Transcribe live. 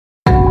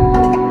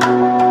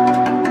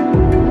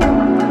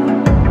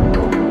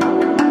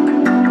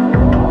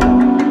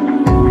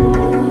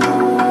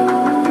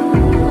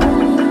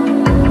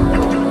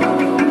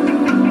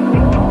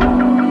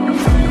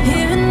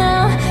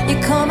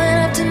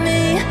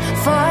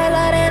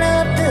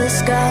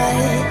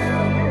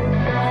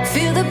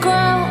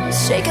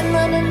shaking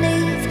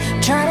underneath,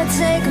 trying to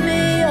take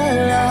me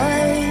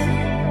alive.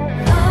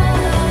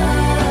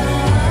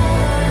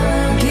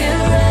 Get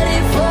ready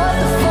for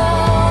the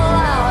fallout.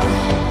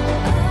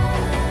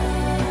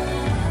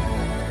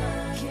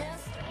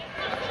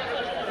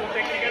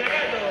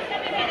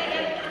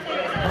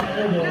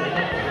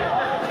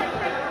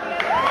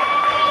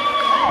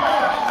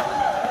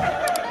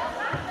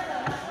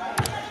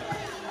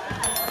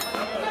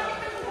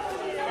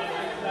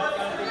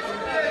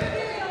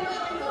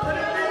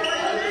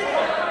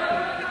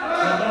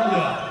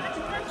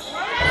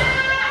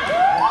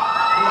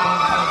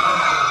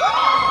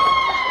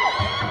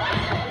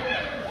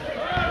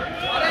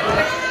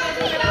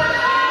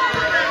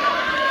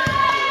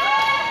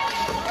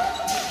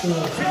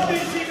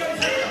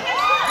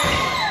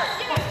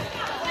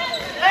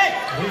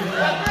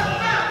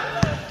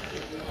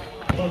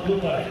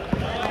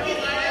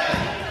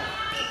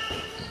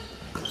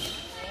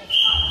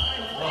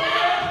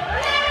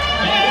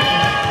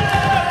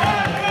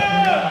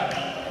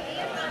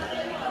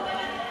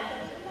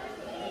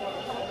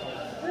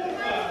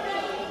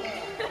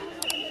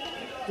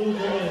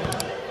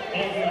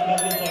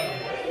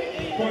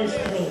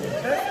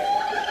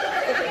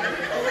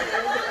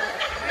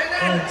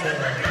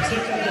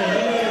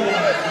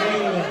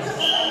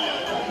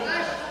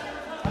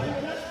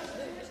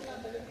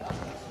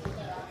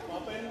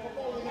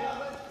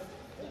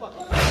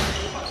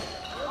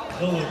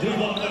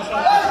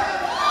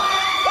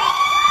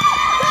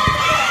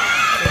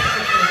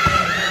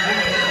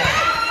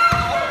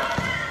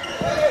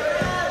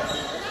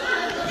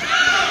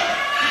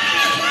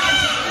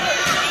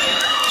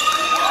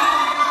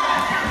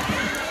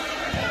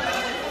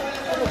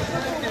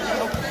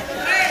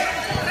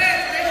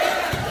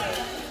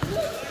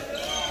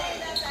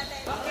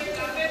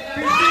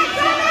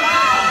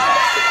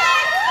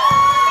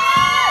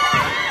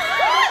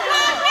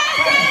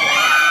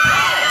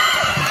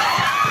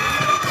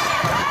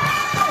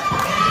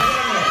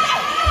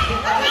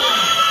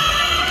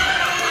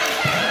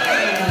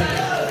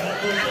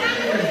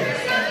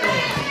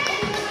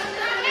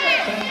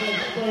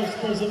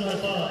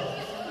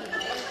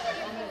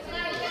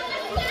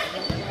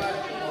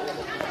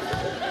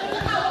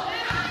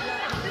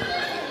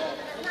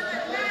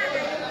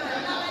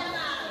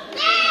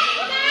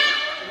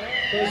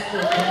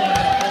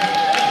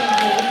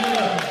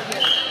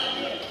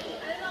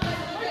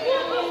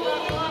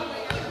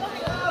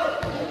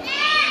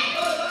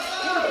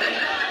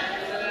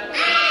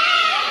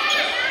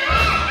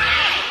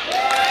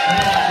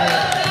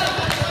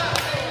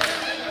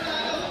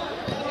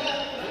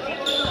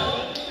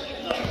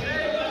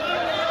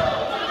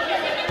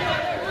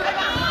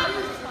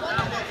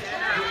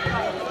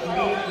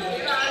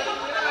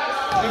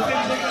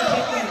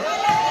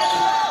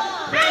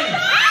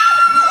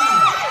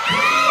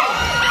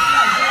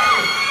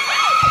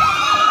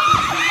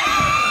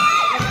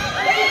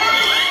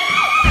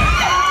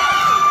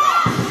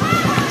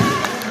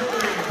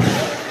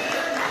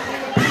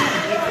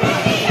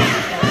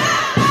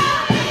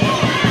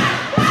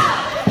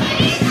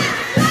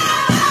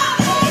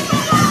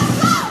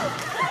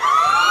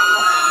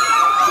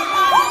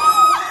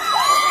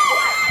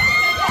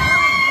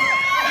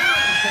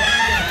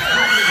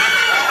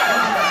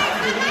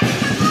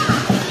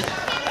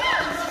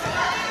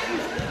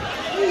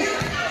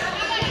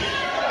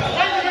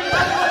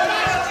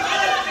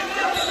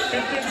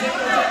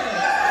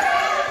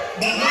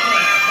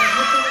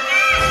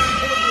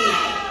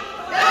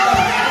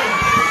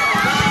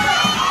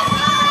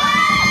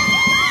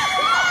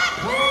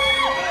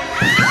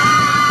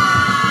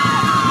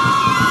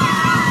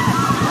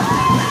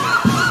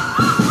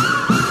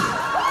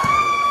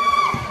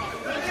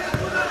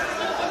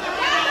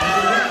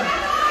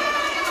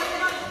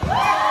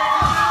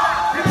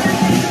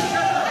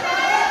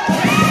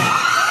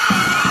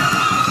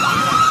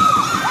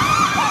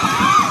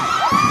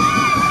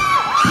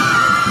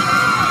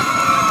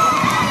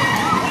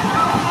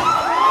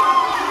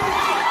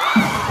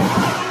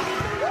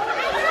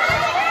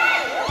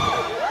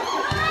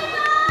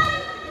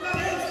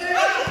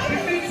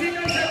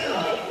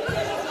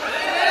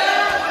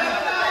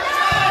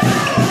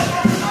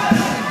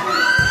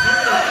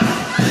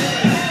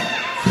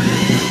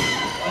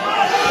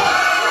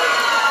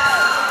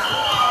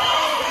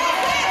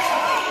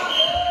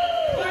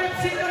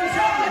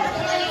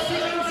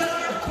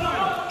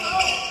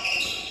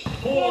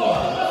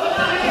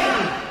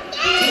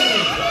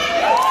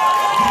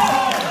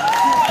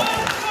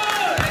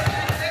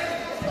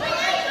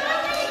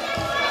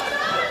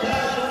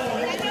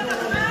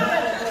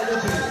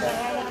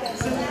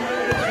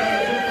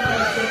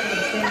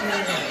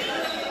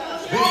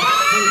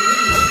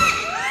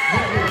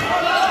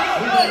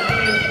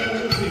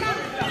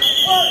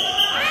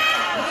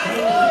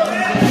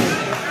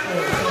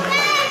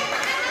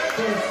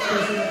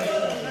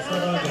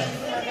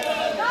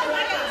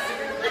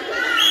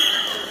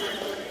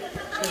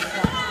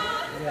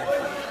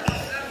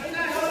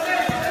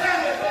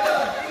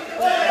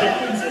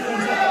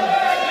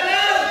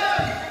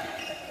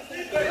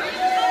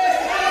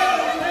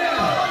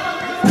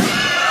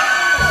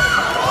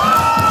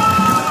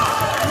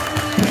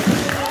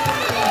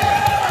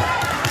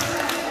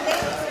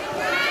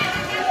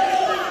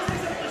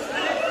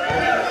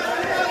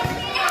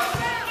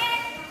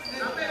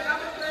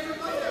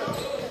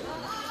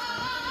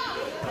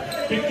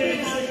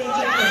 15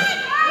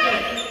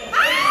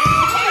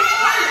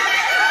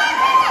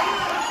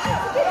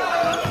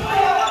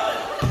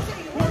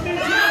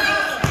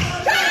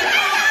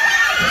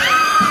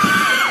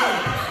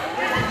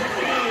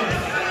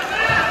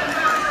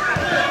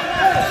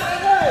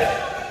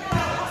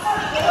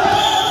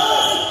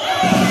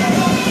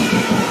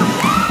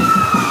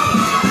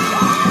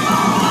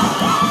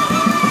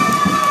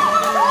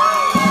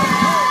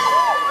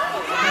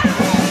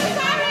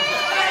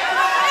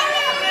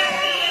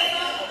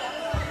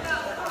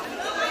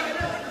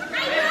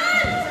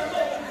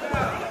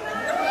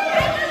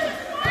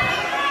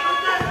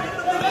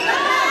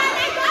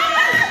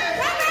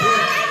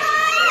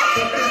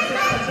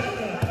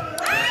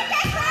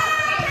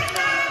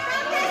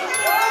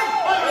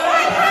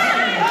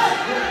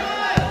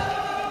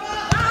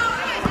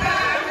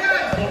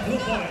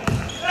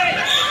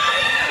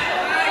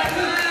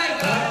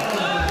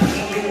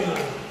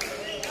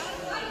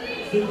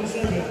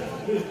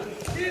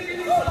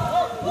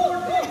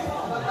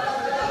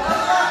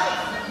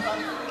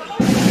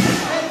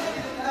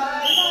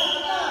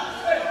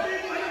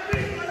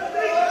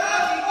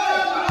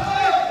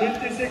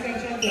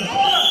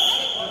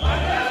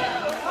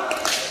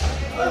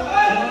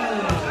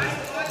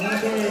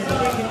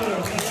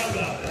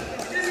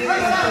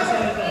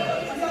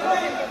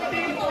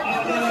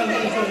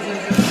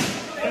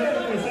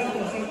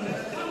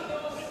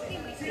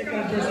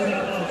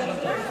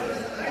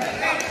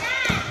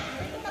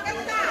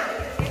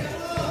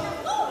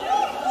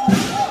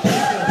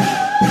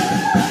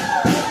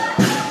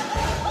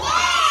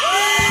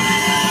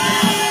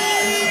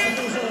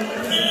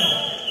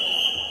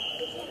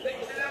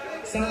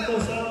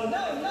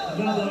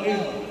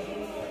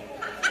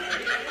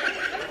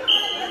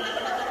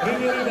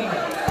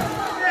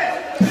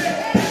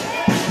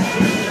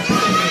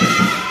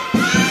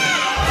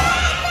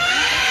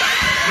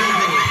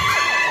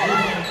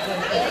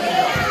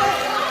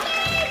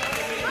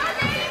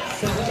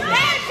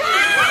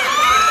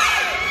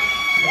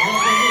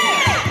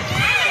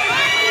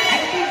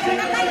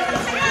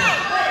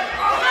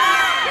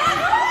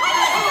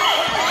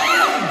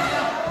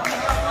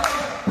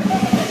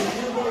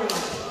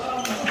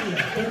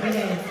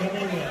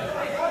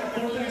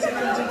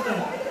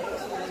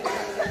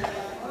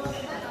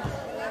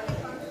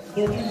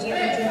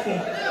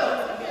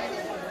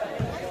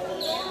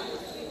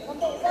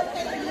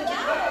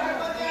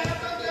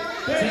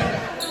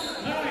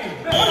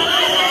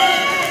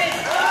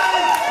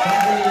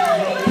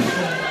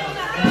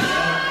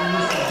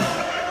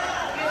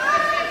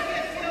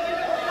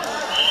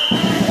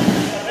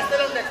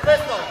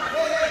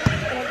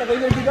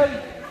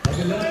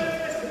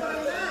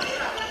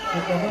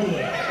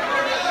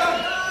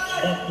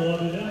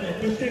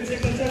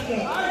 seconds left.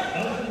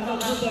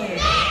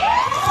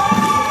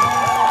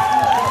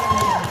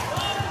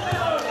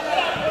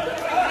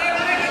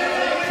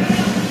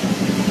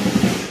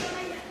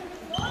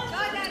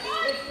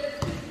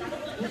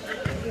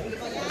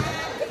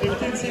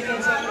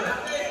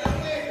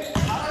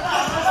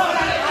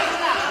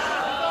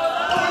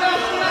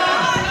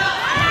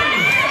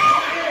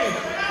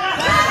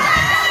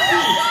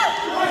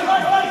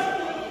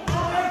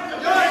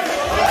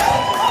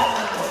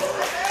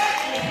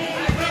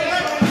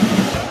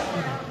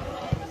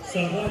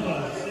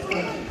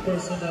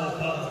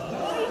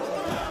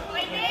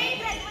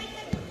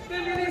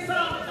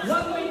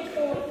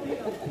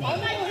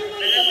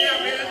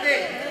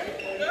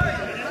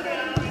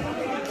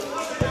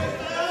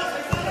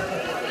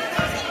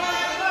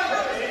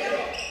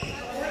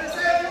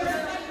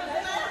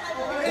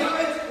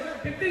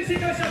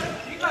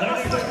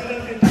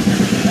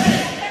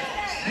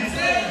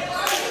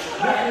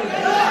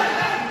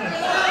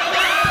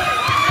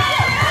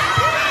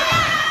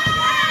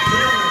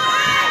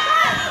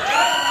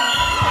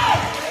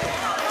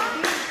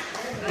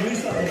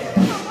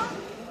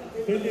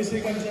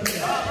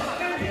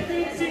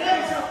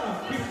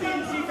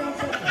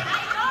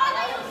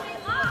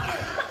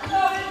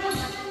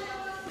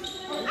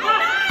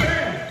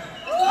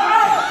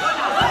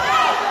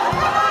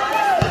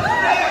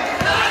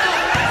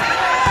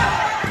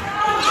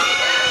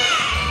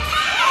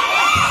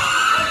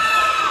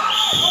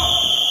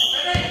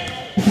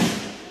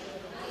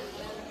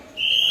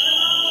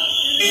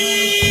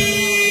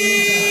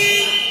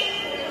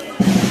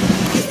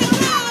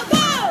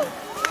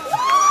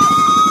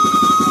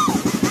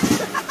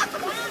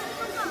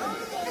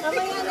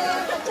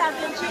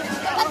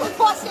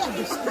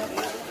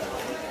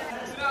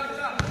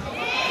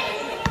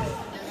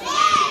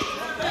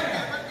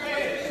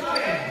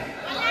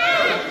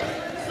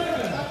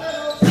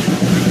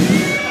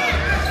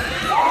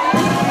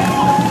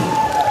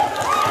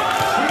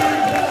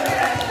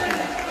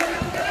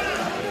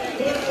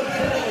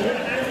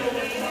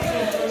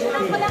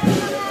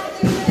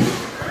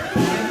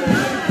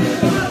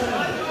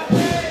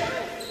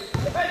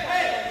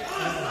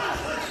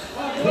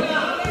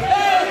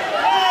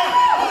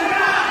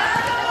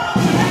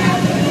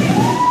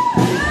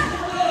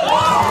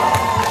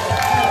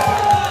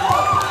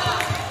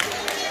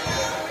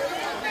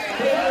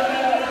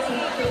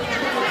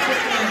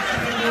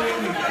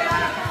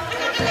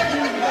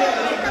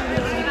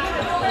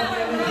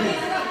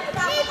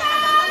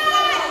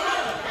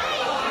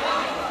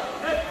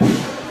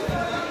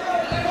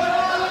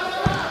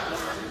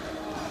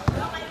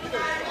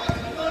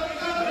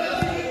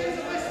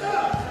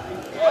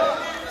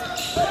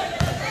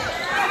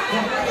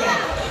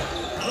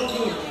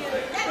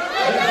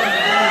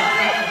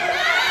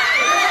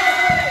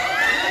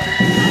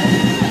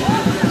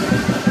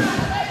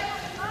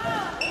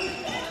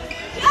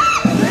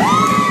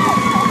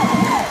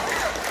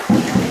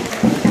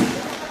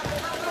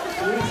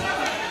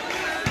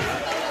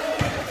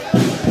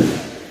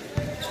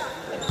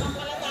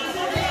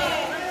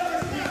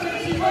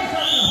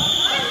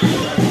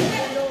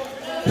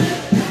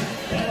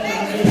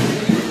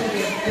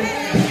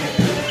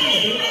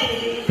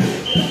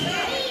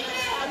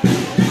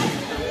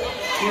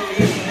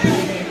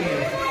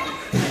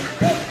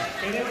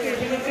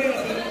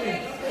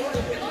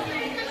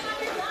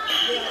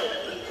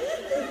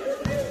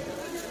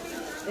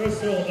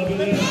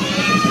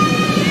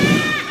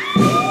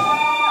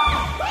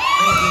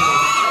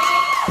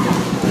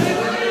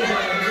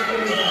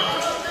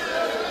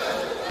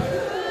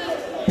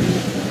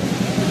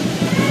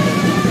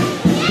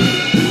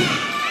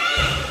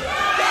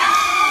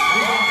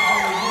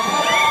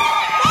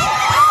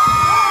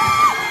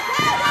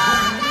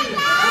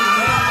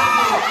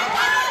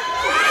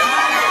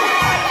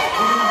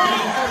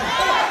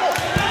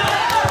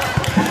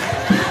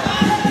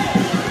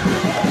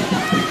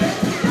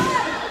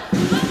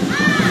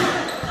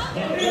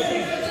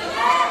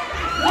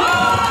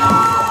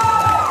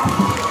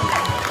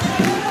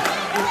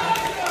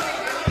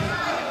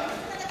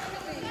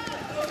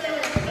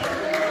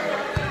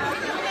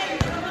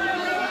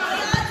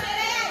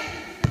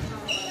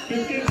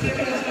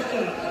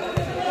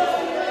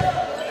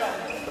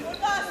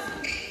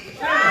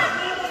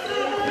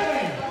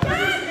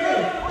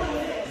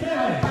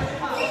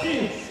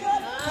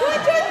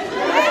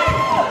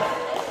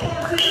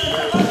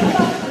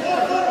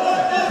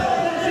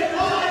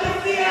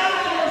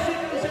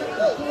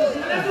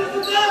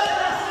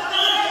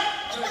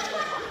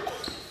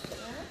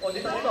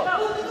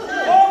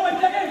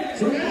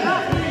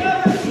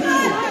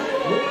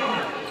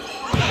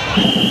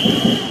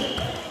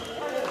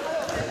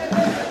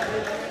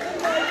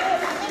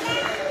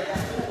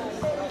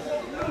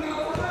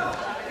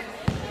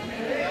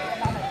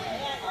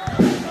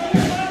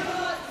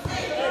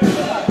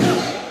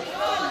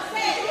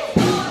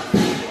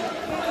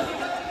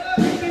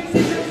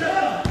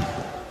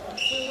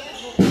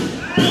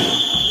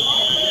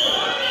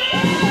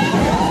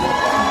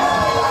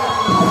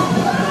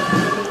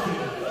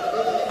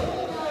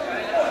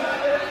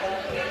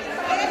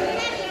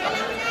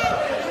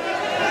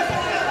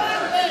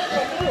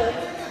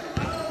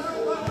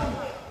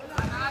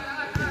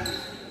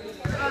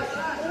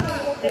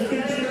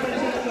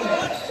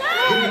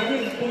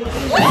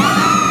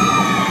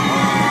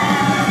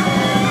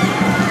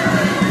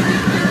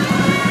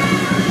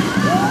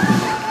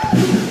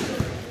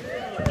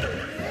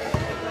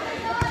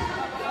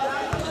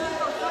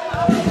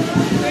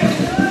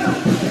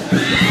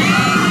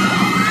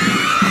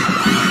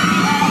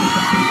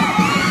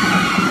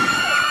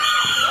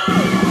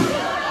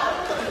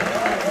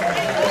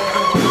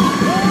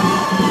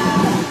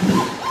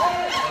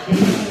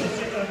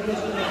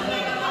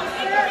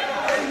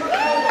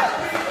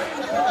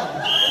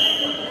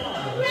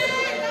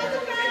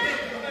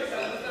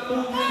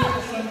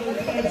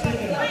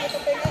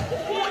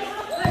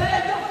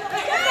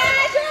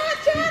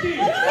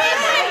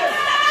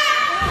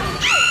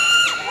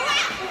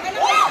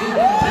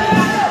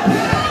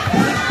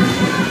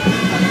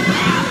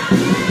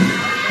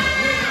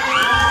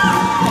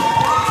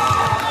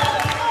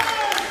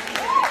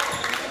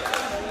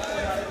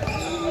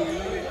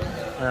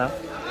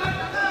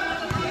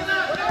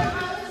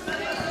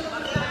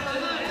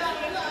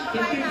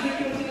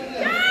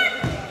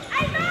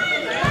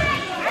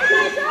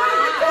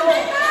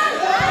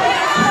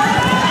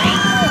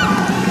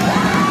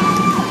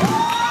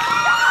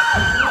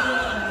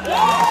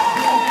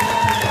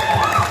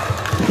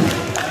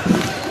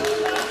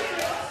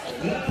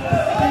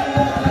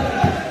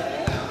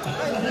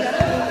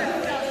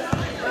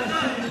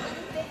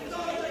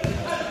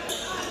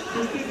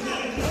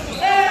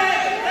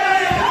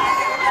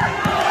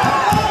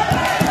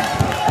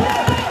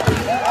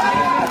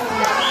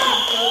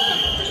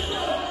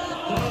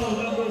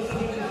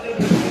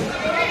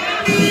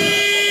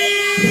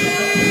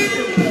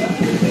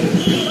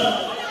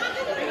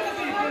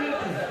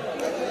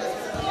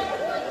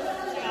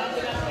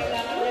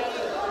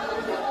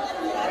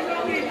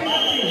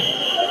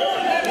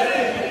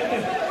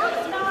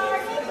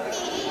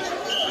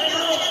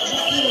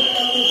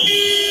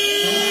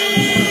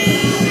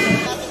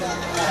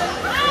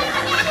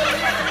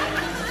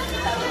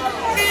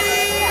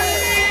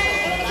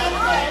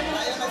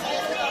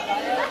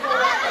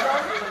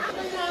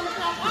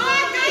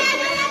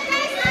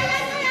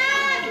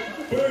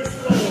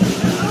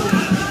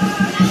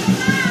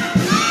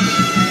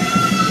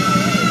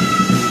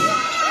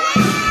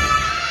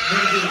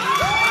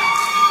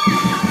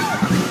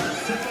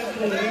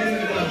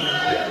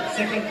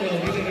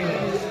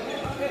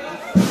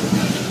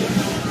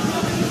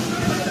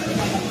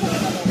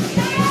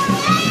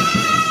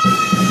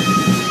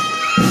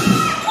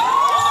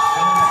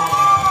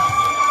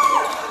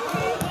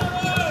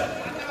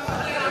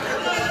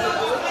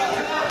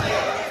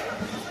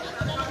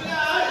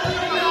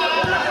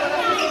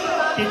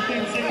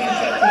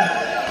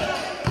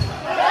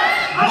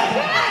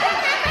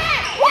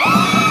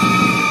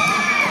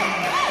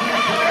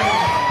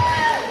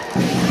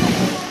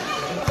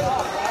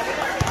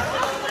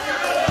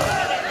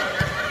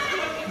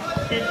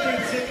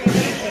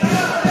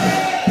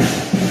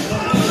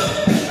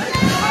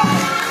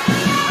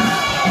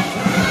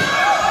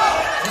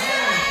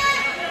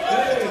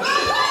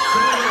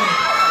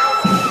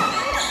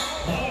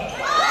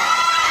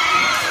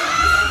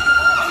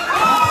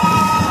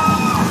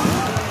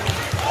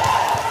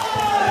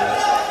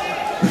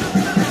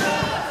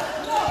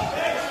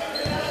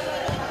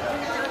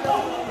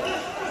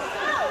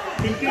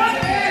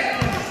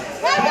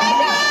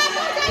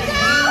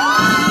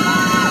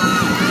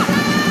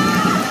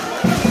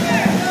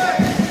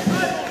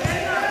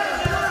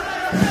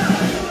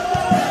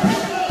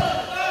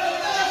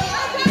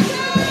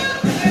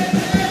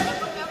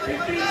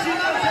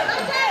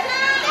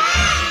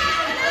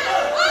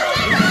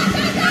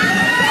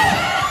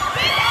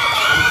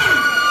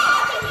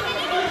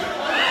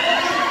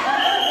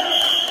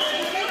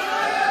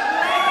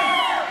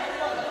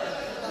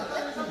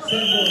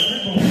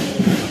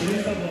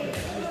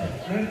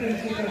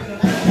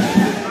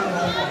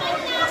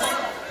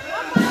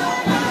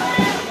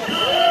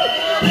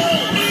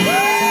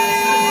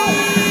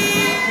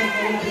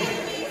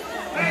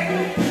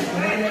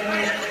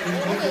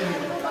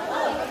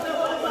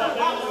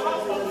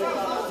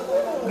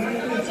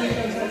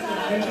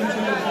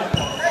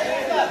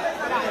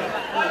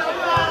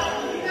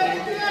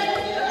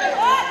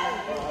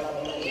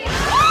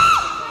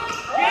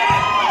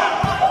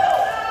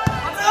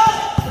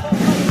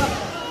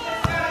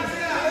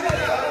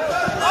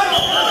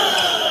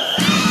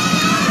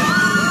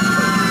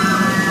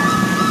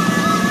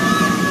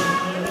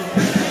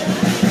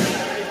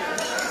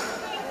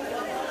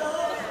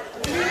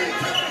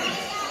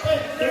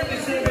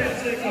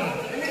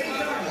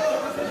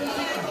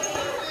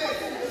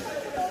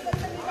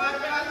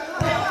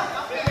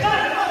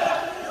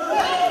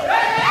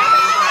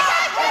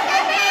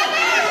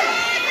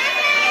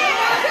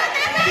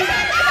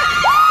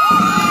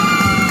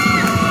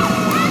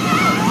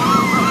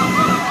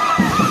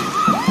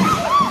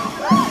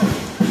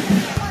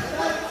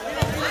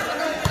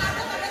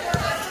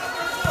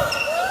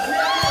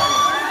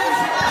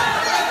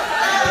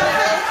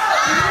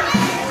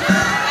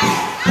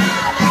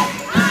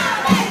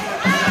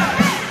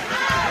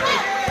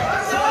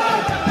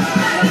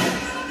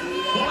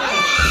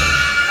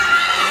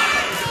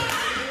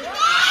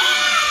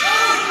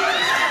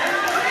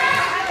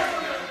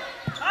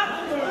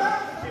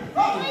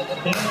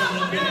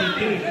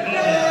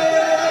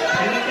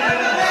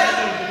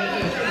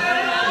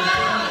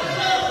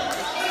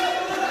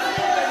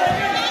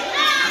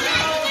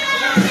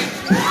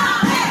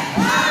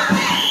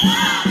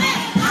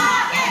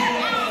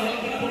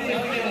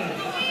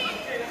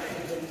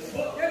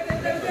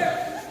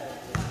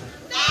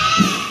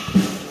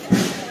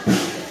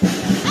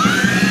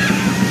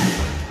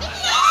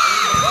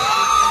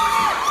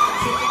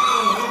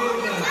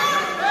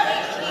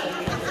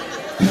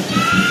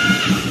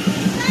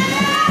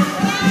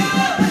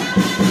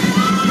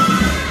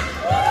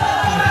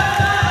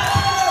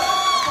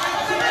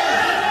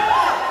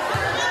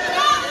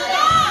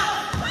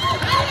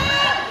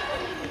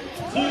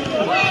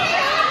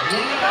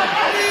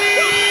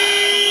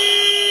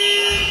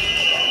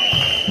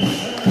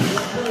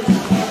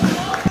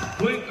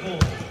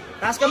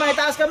 Taas kamay,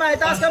 taas kamay,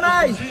 taas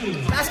kamay!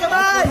 Taas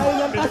kamay!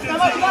 Taas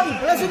kamay!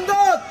 Wala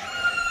sundot!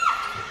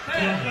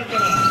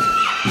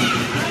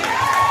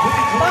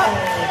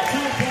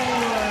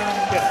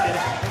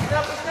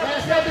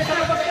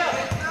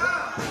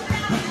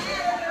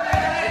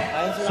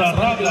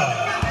 Saraga,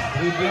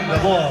 dribbling the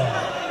ball.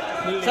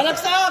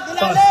 Salaksak!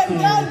 Ilalim!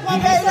 Yan!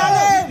 Pagka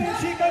ilalim!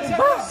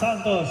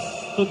 Santos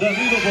to the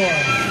middle ball.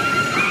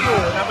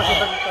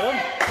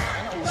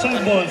 Same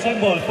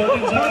ball,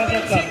 14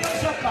 seconds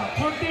shot clock.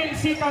 14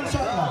 seconds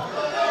shot clock.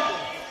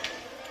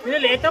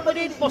 Pinalita pa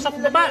din po sa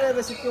baba.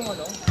 13.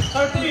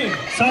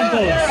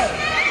 Santos,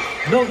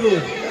 no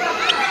good.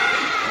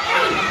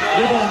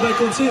 Rebound by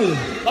Consil.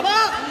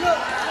 Baba!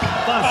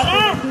 Pass to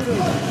the middle.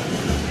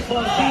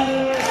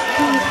 Martinez,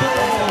 2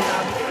 points.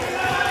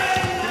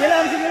 Sige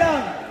lang, sige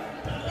lang!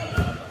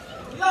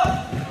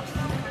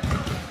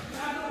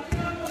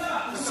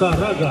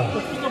 Saraga.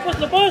 Lupos,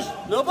 lupos!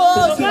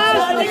 Lupos!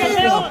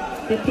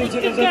 15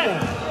 seconds shot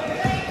clock.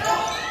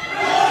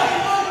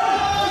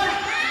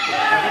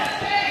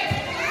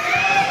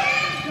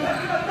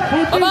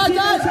 Baba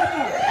dyan!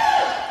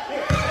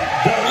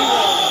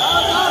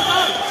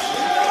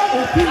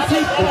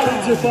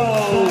 Offensive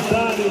foul,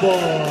 Danny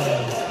Boy.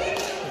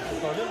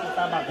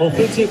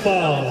 Offensive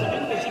foul.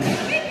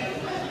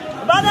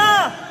 Baba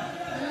na!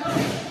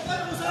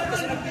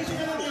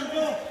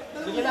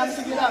 Sige lang,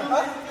 sige lang.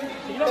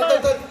 Sige lang.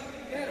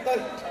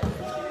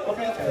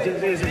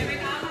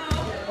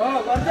 Oh,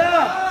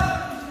 banda!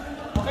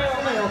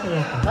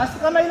 Okay.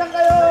 Last kamay lang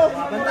kayo!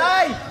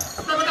 Bantay!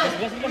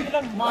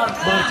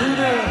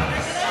 Martinez,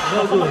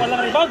 no good.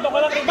 Walang rebound,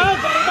 walang rebound!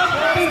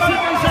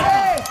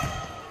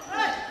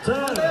 10,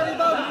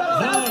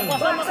 9,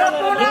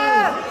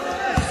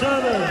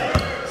 7,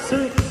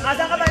 6,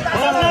 Asa kamay, taas!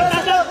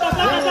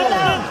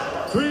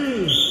 3,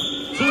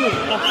 2,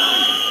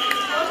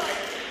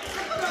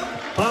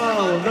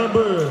 foul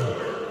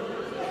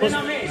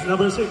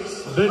number 6,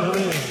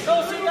 Benjamin.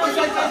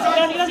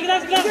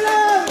 Sige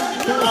lang!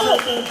 2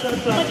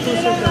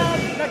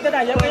 seconds.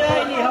 Nagdadaya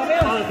kaya inihaw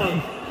kayo.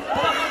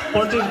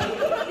 14.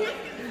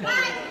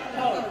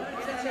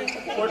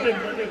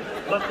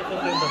 Back to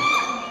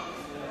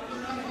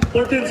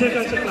 14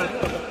 seconds sa clock.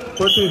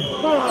 14.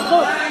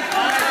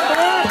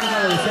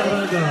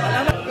 Saraga.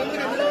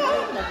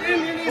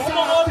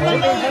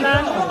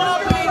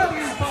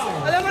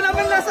 Alam mo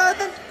naman nasa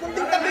atin,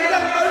 kunting tabi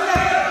lang.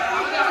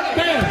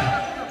 10,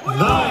 9,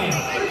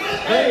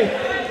 8,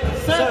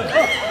 7,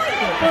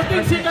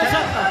 14 seconds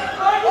shot clock.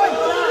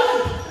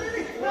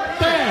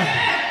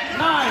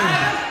 10, 9,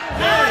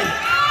 8.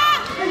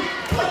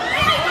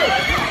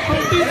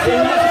 14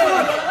 seconds.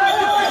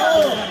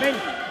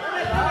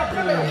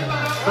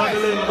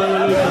 Struggling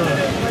violation.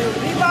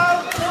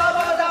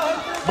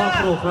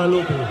 Makro,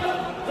 Kralupy.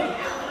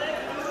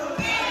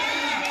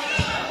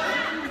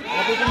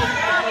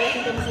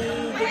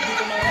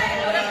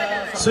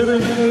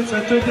 7 minutes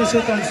and 20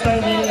 seconds time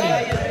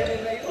remaining.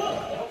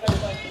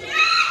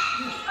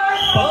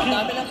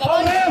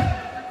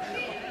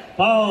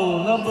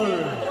 Foul number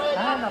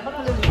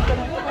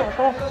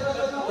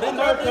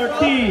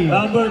 30.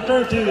 Number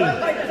 30.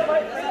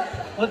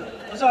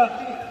 What's up?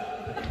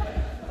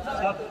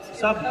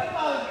 Sub.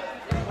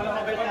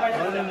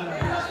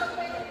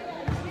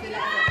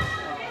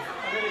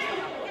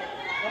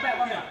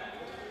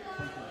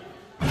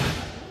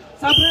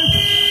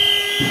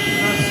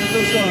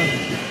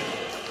 Substitution.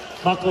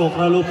 Makro,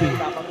 Kralupy.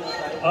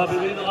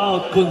 Bibili na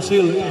out,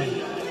 conceal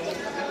in.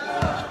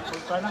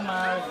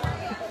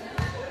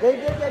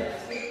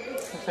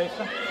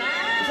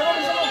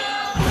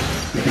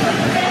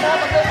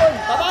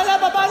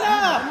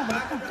 Babala!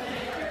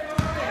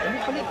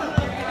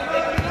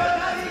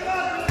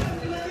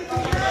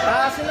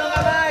 Taas lang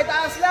kamay,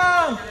 taas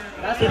lang!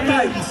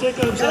 15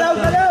 seconds.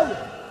 Galaw!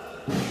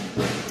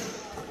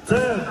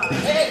 10,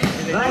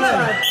 9,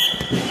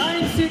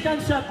 9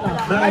 seconds shot lang.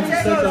 9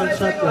 seconds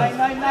shot lang.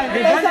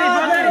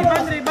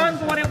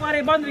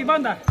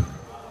 Rebound.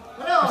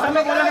 Kasama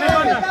ko lang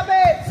rebound.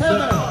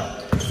 7,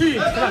 6,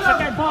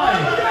 second 5,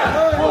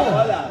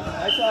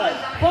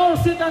 4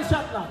 seconds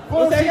shot lang.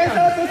 4 seconds.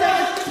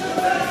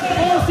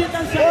 4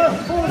 seconds shot.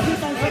 4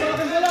 seconds shot.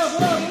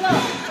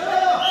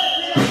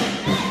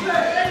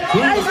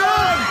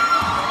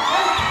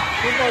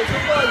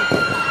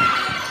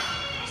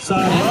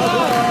 Sarada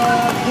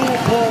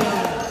 2 points.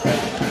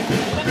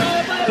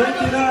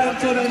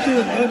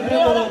 29-17. And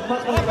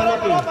Makro,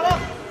 Kralupy.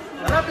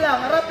 Harap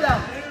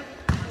lang.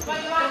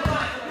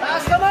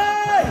 Taas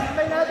kamay!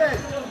 Kamay natin.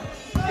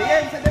 Sige,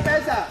 sa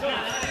depensa.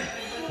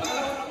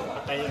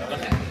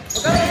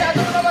 Huwag ka masyado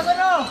lumabas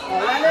ano?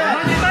 Lali.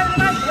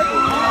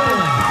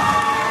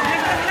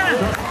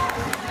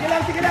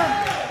 Sige lang.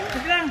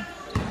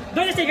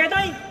 Doon, sige,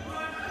 doy.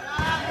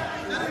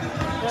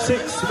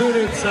 6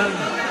 minutes and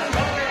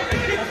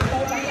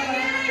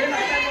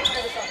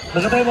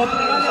nakatay mo.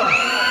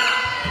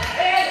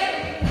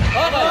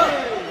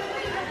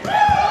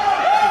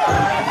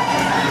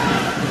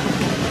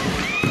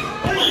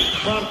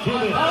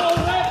 Martinez.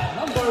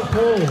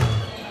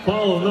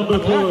 Foul number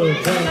 4.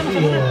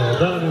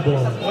 Danny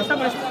Ball.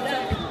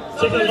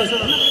 Second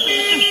person.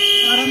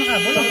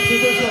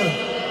 Substitution.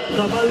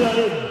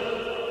 Kabalyarin.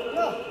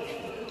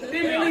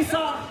 Team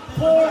Elizza,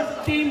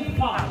 14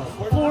 fouls.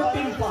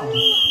 14 fouls.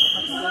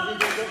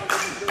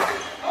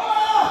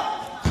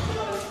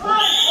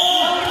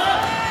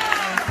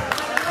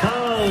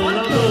 Foul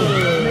number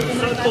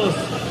Santos.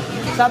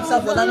 Sab,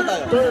 wala na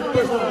tayo. Third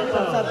personal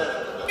foul.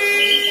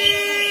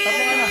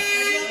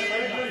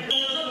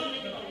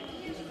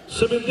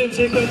 17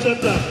 seconds shot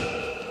clock.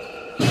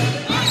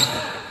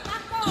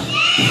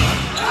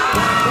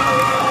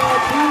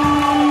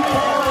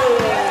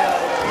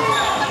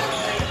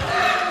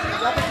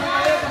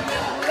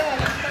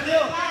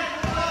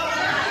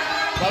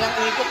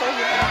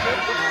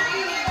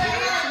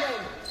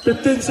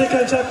 Fifteen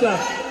second shot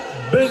clock.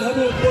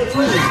 Benjamin for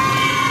 3.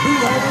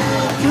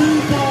 Benjamin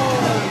 3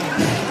 points.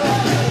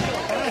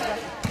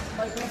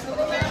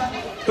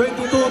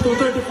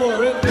 22-34.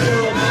 Red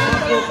Bull,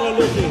 Makro,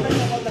 Kralupy.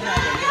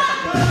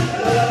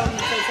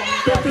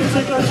 15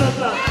 second shot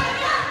clock.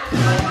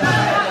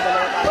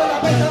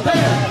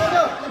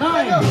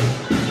 9,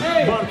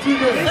 8,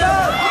 Martinez.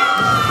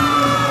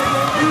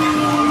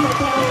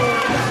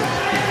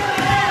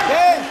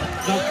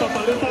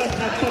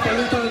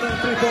 Nagpapalitan ng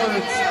 3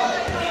 points.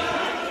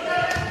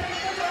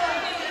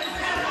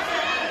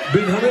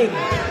 Benjamin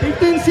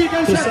 15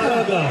 seconds to shot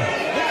lang. Saraga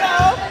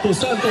to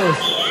Santos.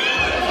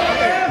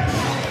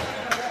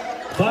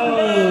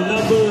 Foul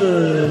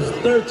number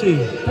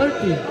 30.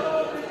 30.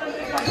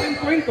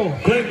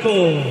 Quenco.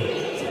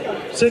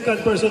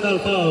 Second personal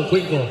foul,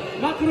 Quenco.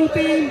 Makro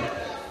team,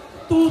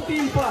 2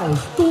 team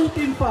fouls. 2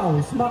 team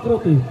fouls. Makro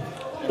team.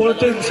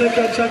 14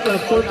 second shot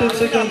clock. 14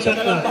 second shot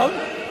clock.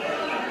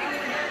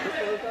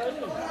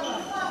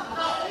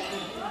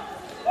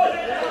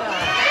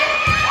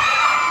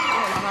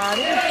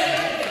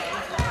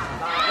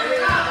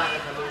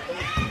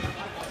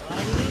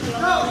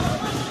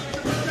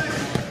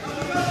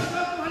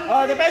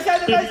 Depensa!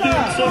 15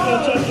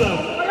 second shot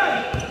clock.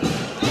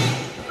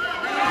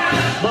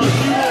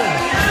 Martinez.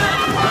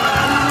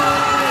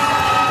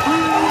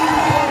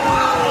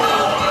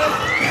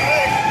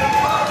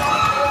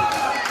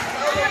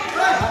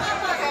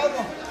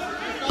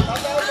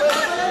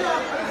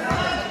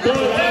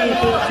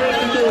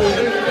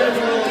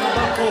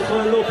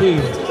 Kralupy.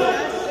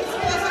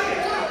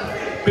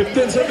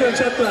 15 second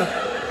shot clock.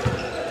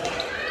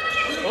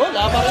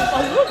 Wala pa rin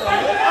pahulog.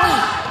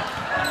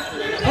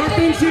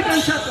 14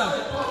 seconds shot lang.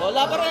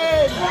 Wala pa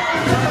rin.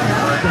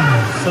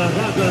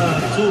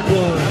 Saraga, 2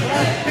 points.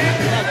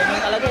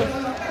 Ganyan talaga eh.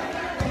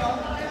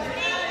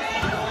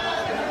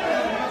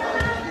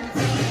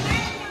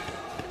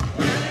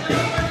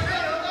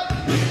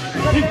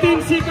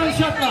 15 seconds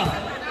shot lang.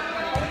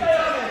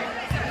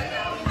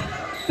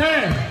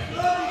 10,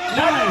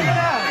 9,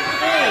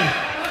 8,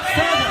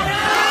 7.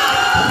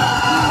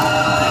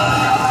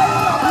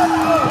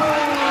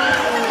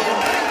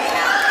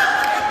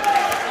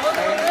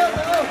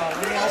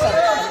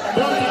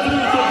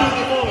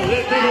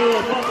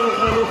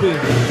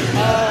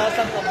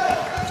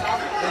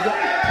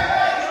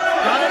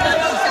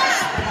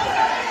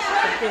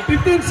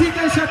 15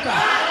 seconds shot clock.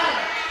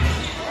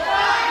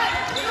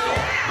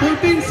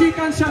 14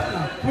 seconds shot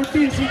clock.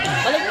 14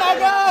 seconds. Balik na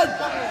agad!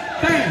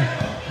 10,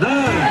 9,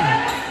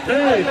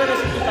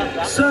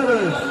 8,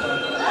 7.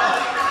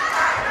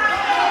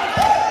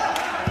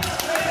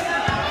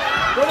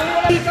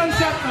 seconds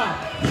shot clock.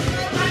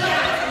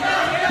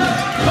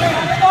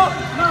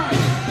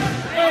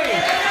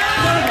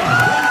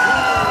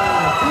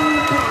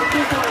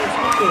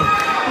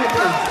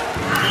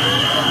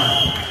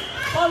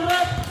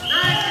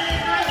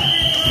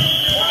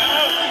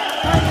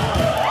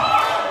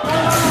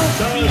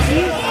 7,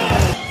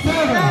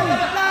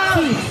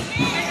 6,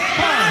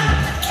 5.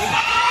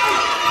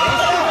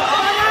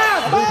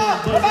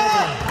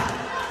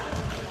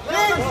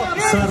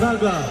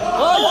 Saraga.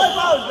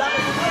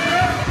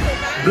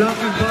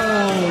 Blocking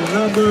foul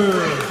number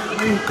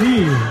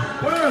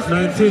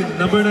 19.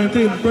 Number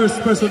 19,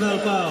 first personal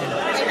foul.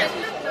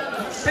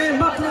 And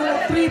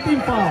Makro, 3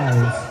 team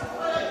fouls.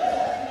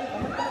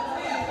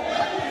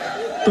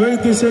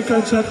 20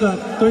 second shot clock.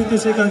 20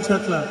 second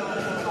shot clock.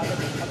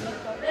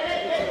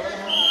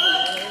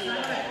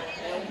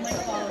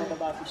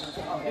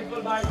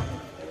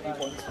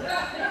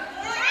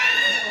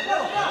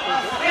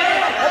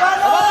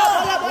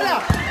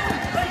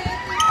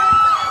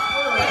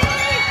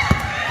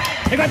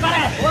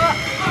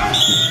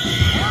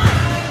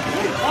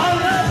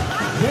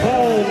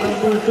 Foul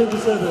number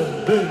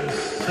 27, Vince.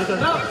 Second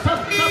foul.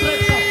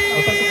 Vince!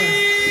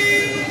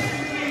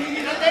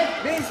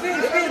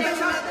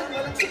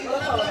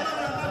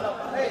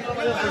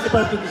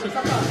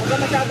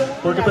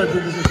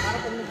 45-26.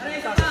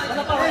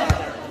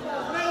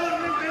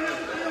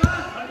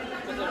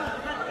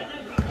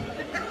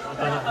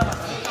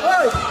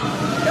 Hoy!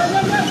 Yan!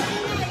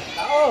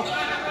 Tao!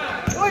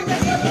 Uy!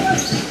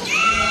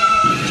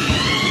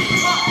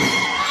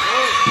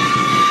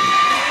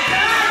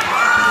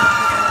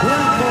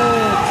 One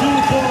more,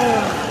 2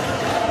 points.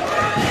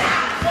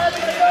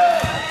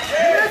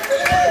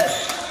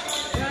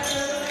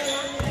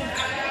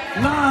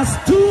 Last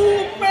 2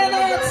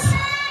 minutes.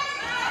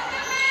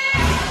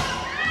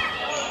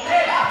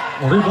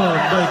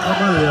 Rebound by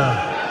Kamalia.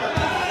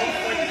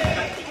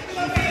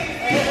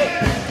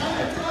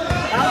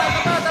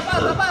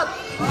 Tapat!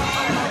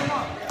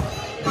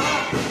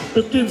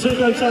 15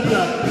 second shot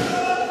clock.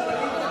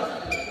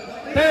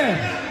 10,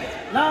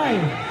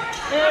 9,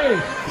 8,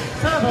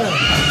 7.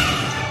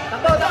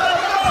 Takbo!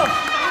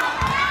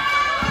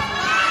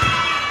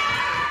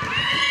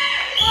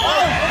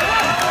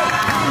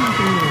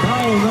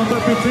 Foul number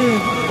 15,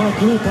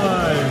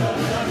 Kralupy.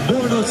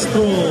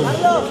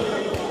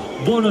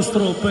 Bonus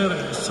throw,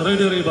 Perez.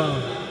 Ready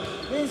rebound.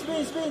 Vince!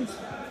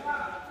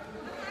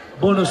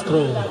 Bonus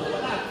throw.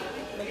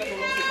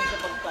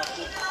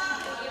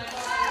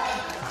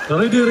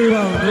 Ready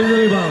rebound.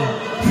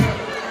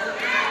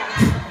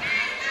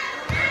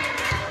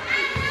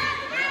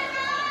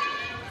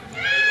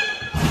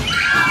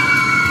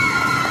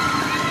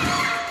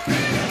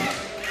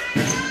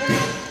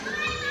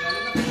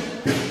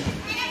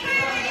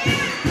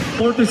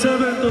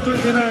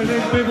 47-29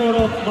 in favor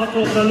of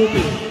Makro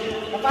Kralupy.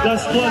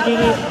 Just 1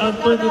 minute and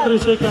 23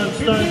 seconds.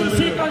 Time 15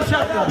 seconds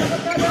shot clock.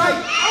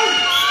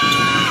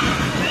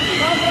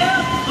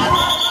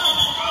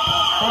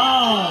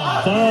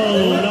 Foul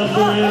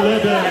number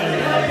 11.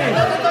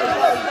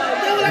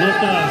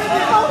 Lucas.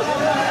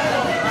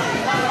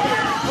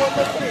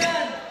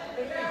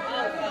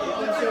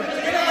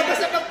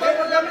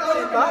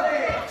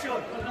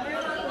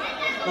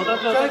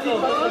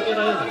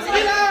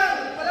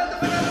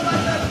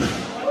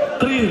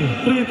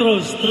 Three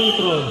throws.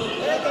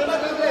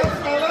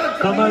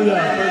 Kamalia,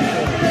 first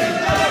one.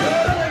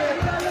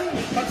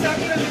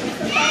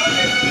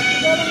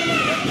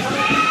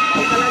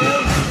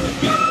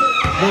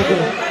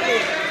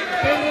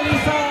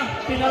 Elizza,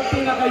 penalty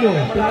na kayo.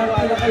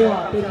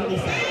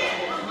 Elizza.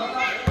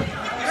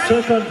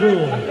 Second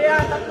row.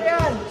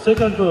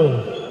 Second row.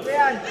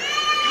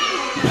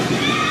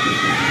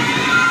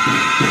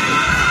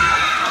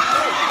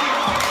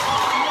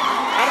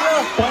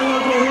 Final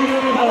row, ready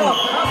rebound.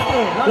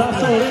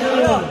 Last row,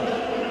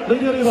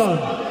 ready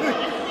rebound.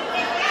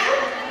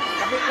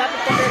 Lapit ka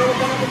pero huwag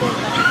ka na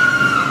pumunta.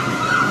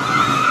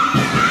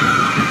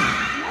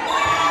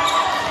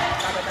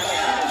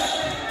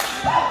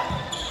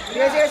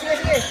 Sige.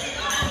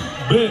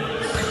 Vince,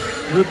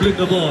 dribbling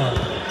the ball.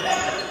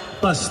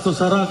 Pass to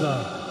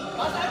Saraga.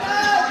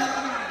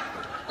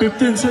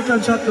 15 second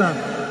shot clock.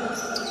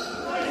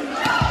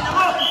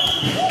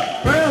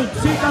 12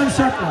 seconds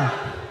shot clock.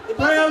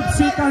 12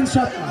 seconds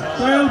shot clock.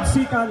 12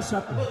 seconds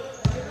shot clock.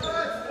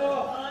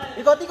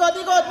 Ikot,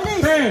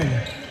 bilis! 10,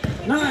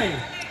 9,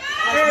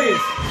 8,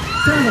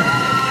 7.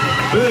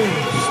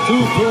 Vince,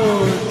 2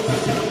 points.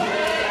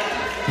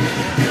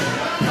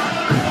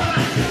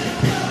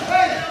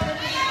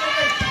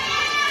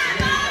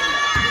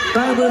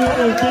 Time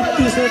remaining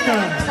 50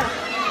 seconds.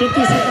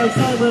 50 seconds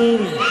time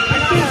remaining.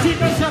 15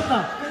 seconds shot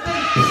clock.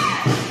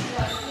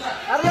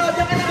 Arlo,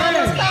 dyan ka na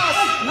 10,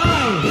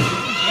 9,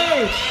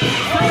 8,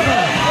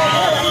 7,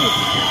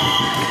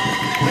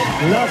 6,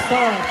 Last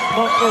time,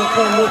 Makro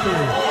Kralupy.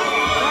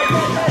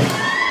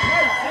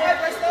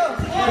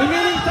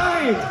 Remaining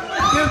time,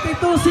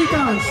 32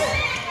 seconds.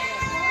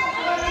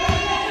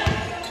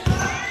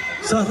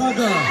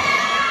 Saraga.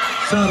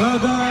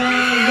 Saraga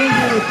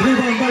number 3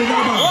 by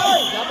Laba.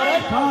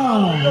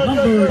 Foul,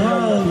 number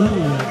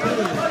 19.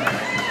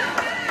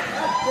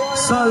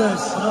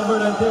 Sales number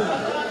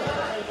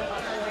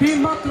 19.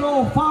 Team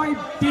Makro, 5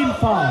 team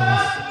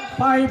fouls.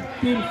 5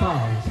 team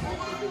fouls.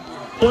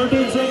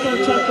 14 second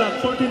shot clock.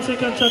 14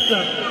 second shot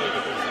clock.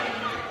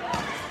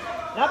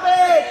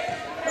 Lapit!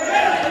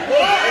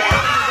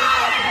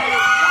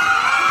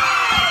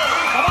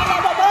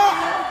 Baba!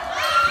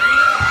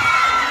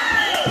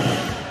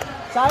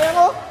 Sayang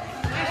oh!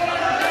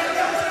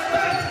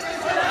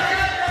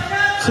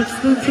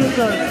 16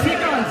 seconds.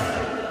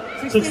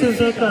 16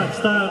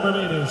 seconds. Time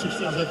remaining.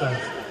 16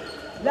 seconds.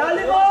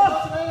 Lalim mo!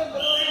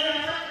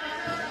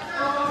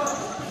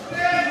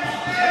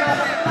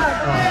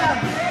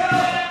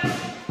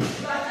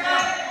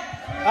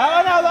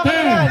 Ako na, wag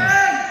 10,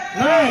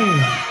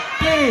 9,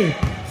 8,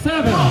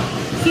 7,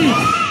 6,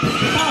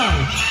 5,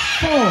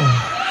 4,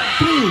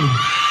 3,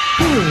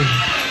 2,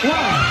 1.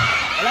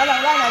 Wala na.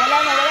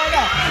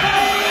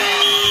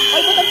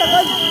 Ay, ba't ang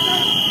tagal?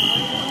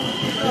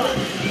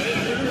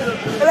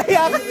 Wala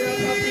yan.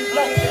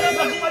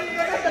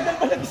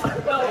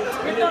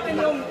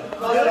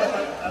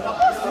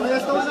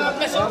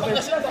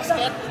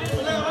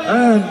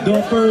 And the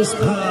first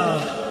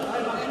half.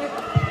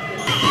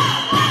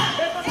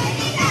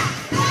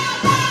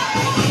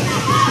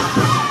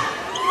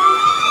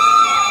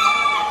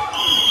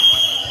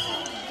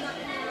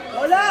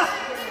 Wala!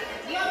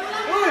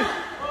 Uy!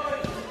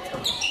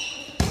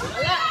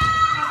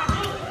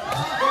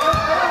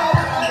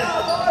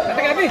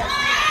 Gabi.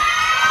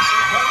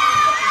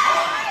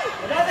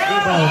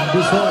 Rebound,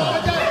 this one.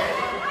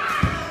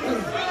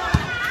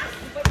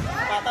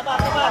 Tapa.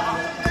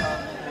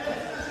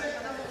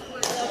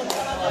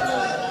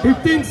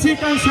 15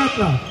 second shot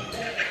clock.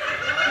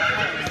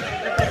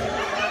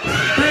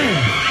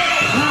 10,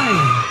 9,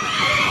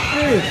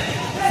 8,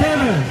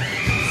 7,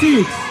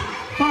 6,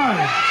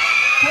 5,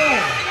 4.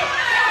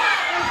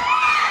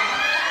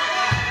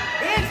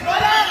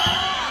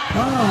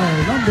 Foul,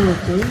 number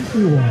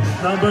 21.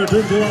 Number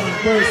 21,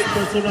 first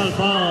personal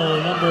foul.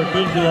 Number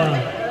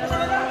 21.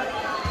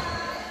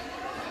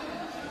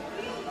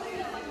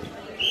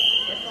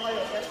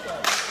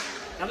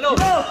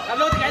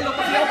 Kamlo, tingay lo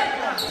pasiyo.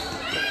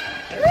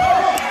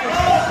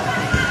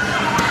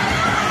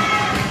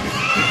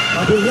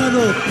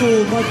 Abellano to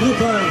Makro.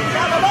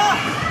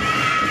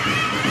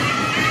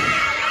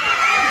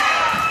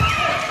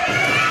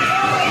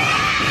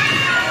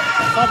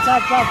 Sab.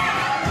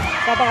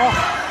 Sab ako.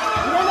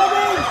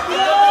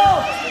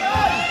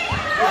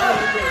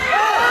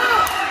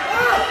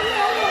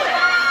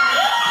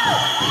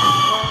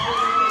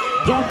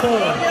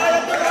 Jumper.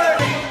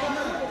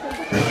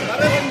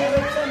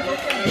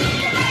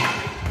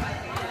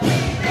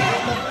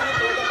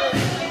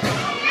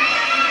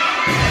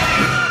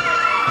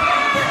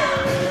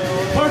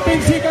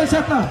 Second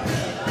shot na.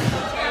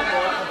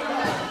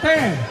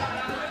 10,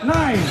 9,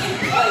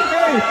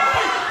 8.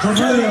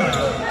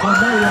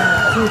 Kamaya,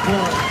 2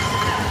 points.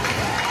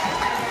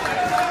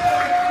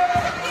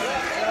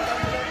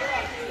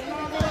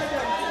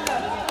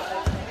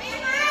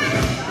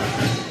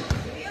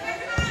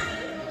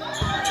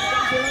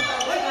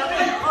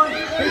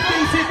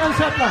 Second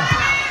shot na.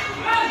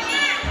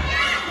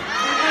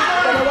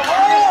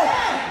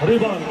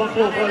 Rebound,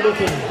 Makro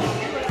Kralupy.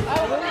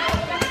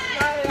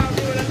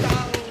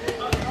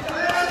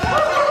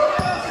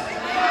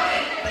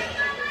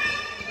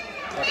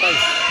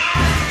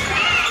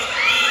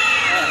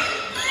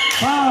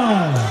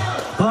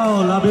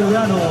 Foul,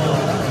 Abellano.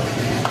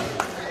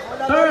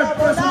 Third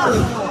personal.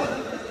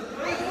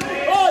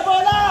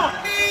 Bola!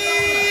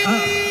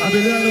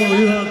 Abellano,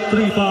 you have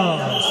 3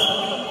 fouls.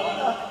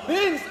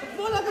 Vince,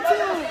 bola ka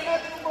sa'yo!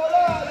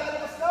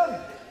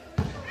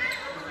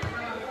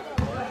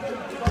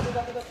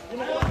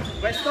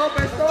 Pwesto!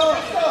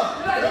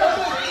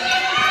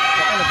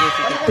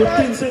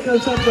 15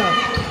 seconds shot clock.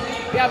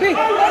 Gabi.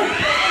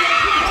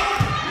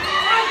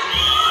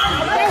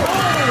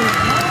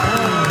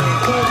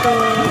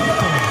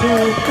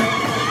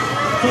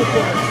 Two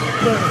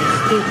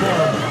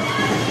points.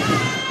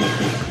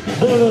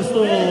 Bonus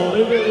to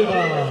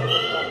Elizza.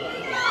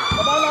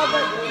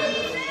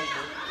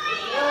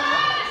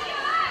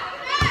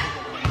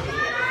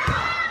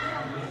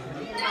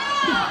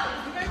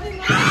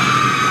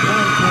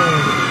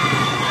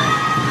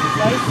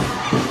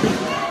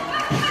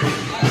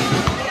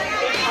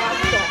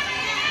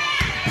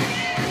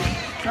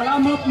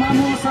 Salamat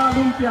Mamo sa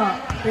lumpia.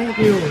 Thank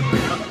you.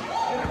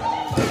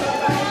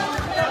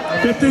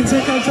 15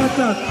 seconds shot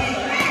clock.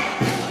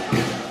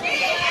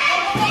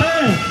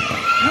 10,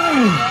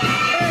 9,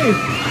 8,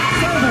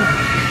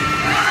 7.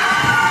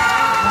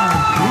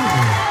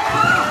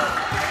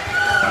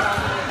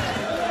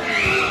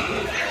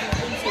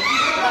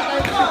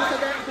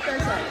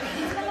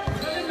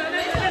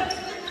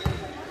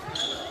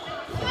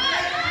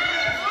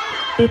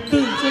 15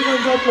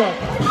 seconds shot clock.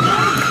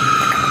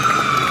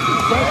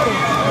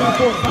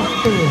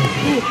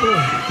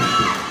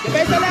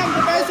 Depensa lang,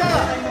 depensa.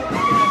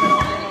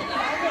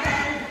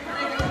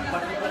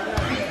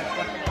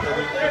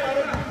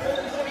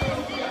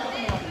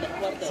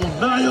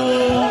 Nayo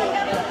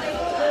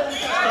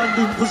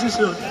standing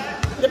position.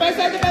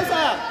 Depensa,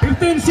 depensa.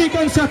 15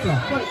 seconds shot clock.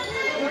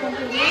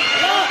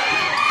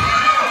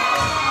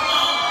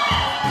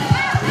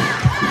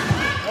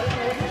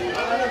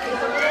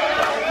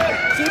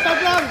 Sipag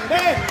lang,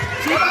 Ben.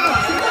 Sipag,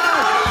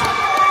 sipag.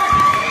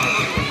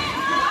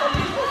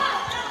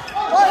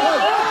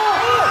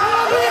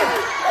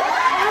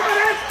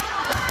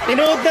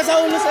 Tinuod na sa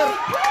ulo, sir.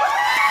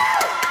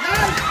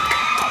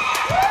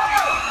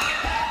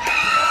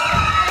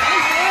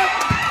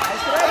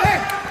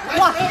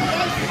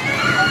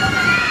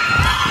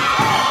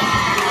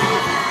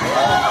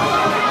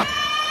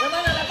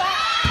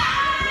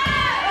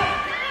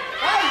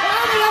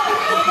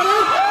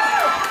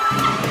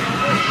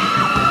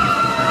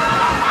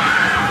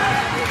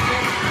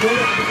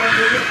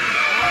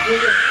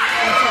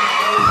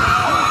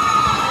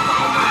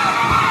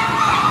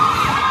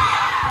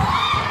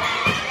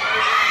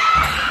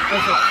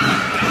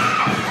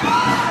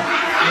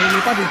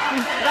 Lipad eh.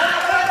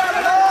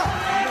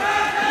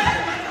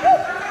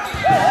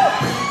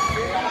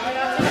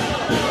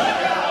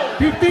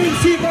 15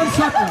 seconds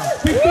shot clock.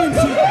 15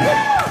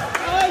 seconds.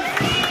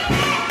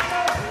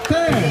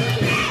 10,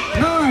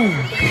 9,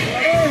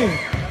 8,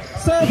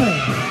 7,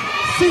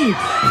 6,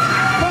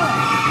 5.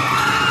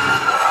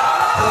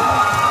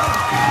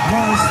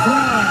 Nice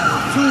drive.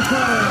 2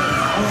 points.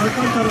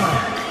 Alcantara.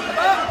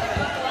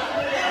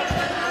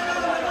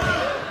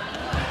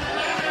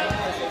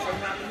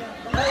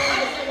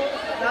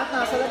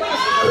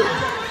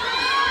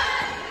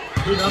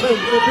 Dinamin,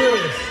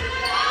 Pires.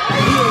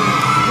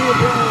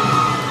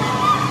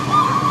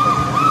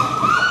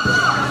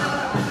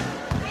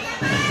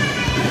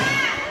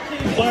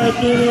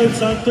 5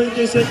 minutes and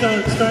 20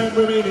 seconds time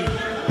remaining.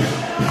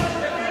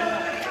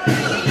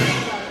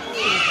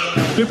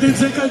 15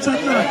 seconds at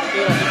na.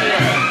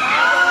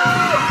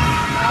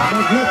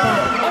 Maglupa.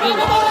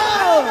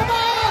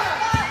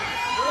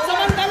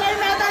 Samantalay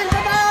natin,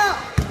 baba!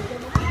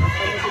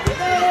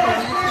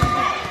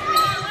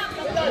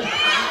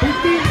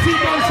 15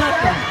 seconds shot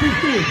clock.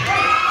 15.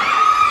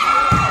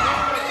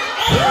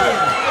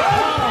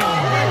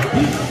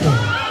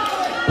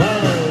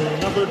 Wow,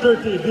 number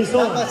 30,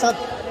 Bison.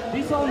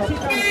 Bison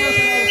seconds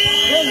personal.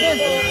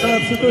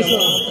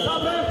 Substitution.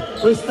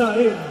 Westa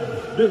in.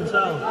 Bills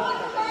out.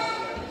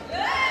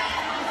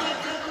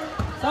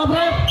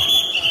 Sabre.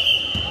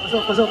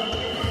 Pasok, pasok.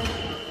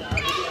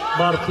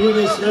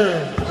 Martinez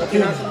in.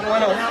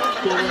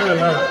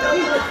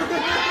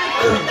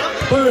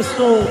 First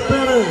goal,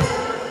 Perez.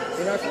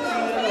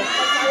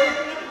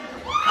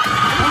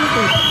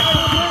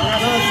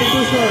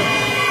 Substitution.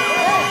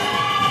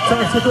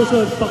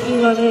 Substitution,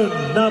 Pakingan in.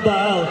 Naba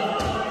out.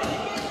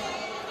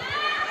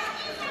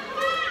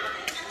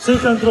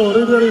 Second throw,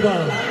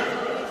 rebound.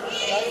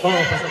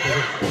 Oh, pasok,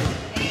 pasok.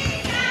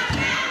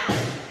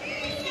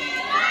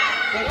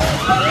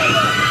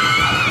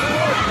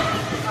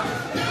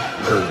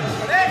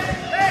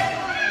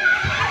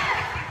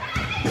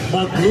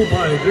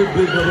 Maglupay,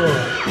 dribbling the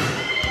ball.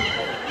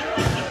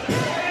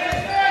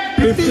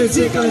 15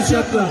 seconds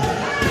shot lang.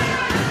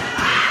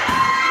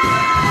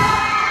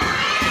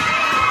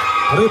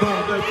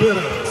 Rebound by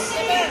Perez.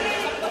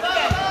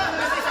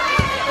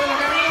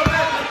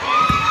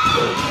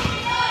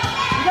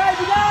 Bigay,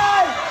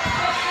 bigay!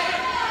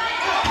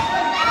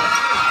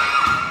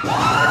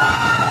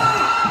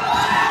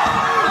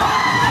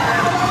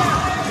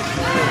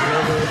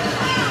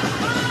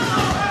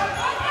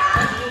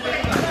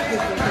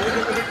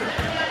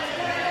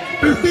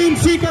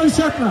 Seconds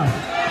shot clock.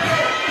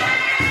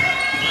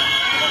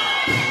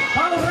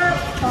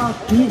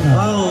 Pakina.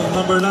 Wow,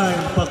 number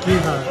 9,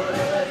 Pakina.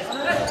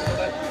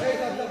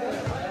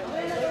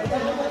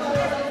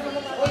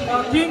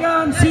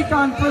 Pakingan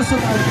second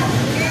personal.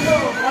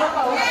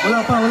 Wala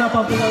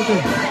pa penalty.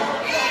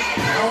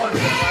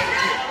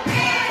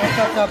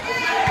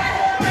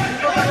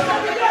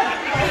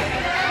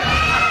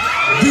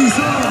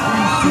 Diesel,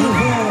 2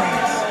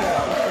 balls.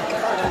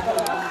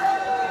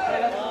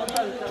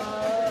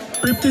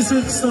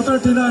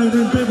 56-39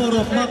 in favor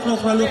of Makro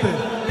Kralupy.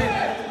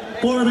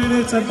 4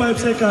 minutes and 5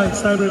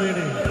 seconds time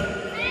remaining.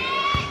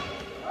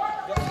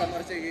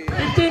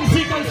 15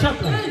 seconds shot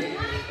clock.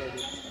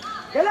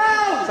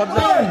 Galaw!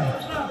 10,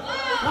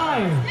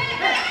 9,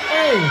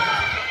 8,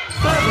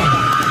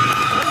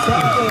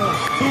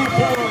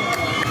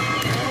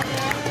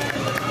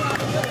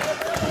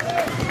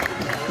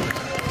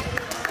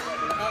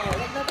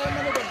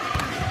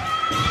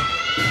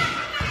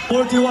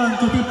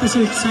 41-56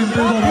 in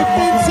favor of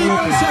 15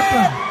 Makro seconds shot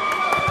clock.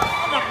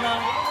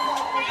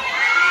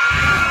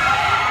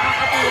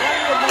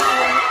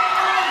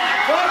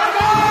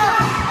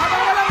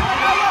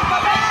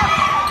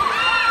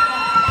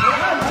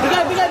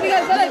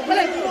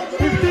 Balik!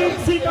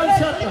 15 seconds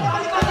shot clock.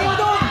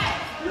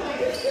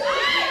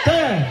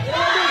 10,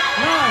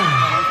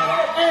 9,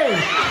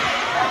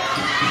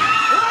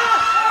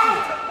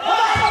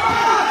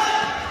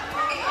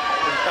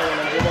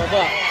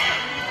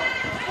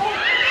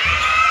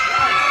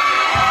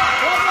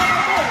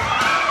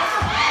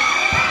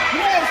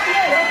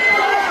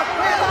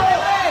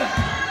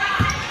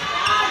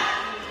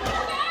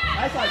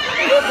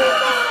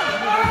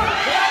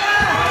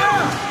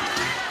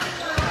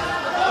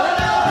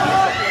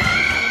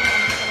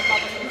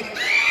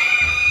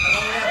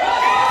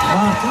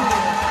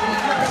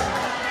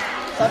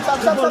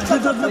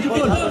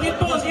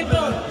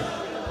 Gitball.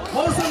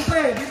 Motion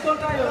play. Gitball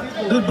tayo.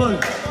 Gitball.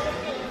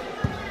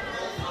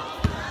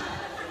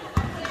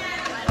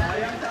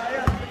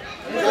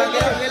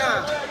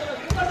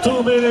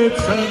 2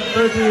 minutes and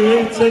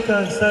 38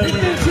 seconds. 15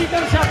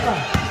 seconds shot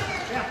clock.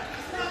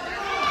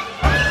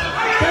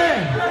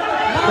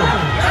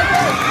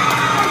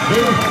 10,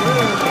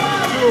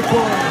 2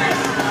 points.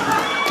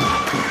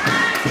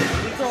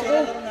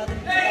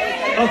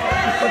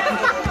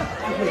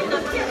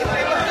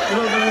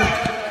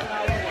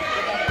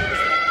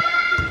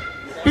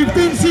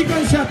 15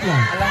 seconds shot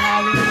clock.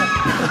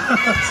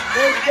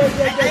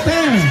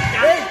 10,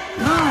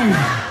 9,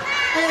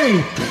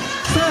 8,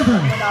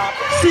 7,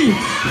 6,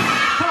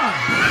 5.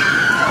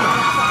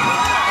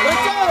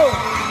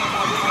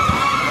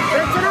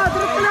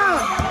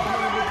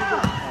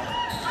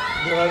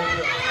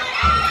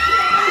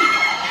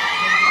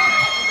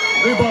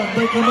 Rebound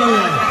by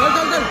Kamaya.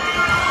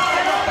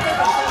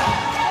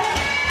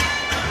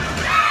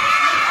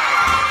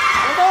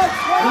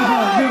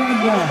 Rebound,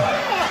 Miranda.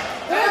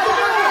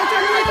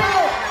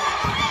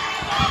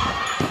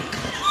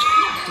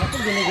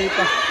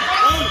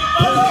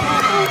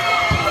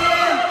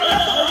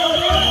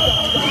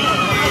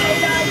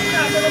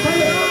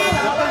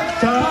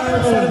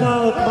 Time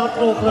out,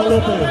 Makro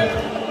Kralupy.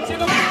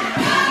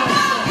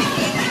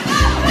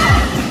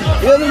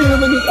 Yan yung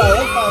naman yung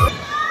tawag.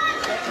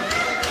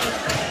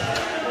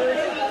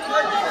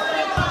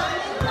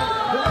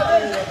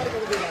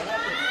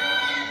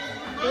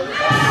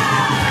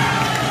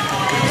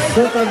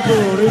 Second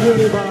goal, review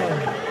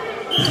rebound.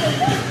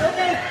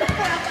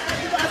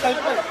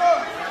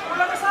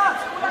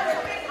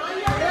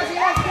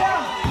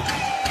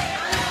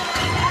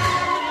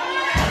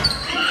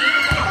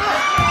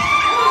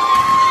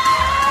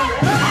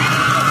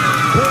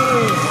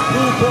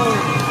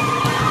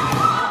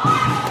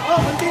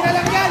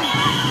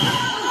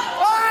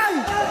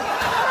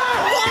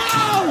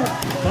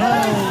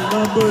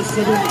 Number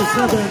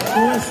 77,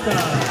 Cuesta.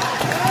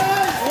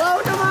 Wow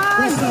naman!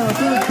 Cuesta,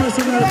 third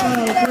personal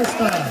foul,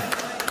 Cuesta.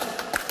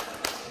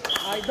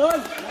 Idol!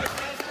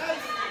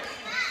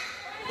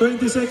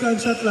 20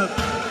 seconds shot clock.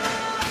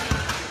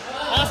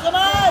 Taas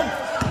naman!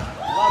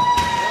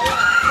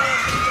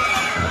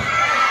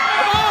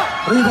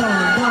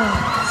 Rebound by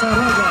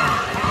Saraga.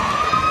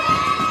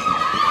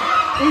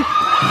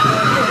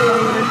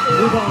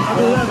 Rebound,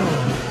 Abellano.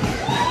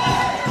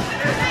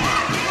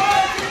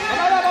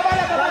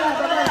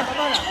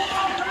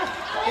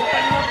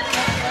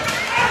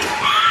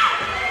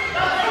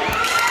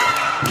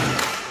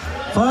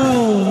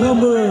 Foul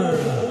number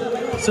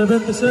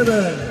 77.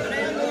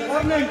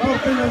 Warning for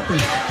penalty.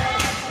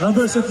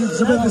 Number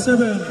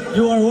 77,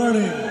 you are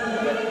warning.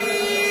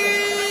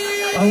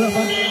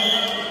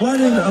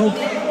 Warning,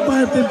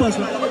 5 timpas.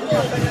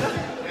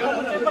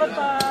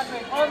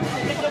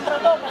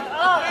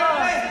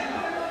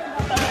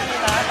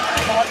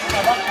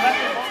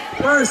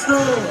 First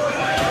no.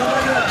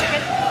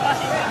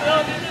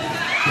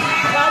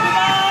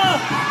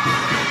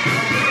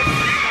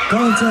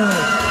 Counter.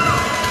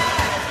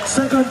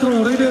 Second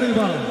throw, ready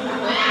rebound.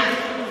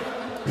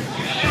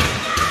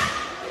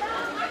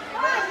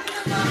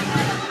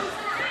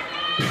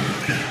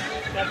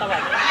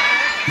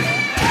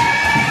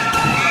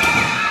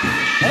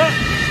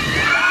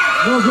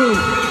 No good.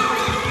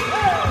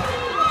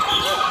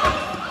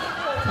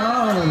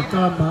 Foul,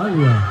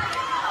 Kamaya.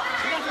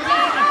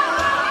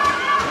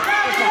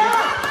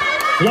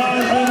 1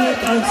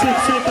 minute and 6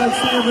 seconds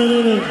time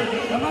remaining.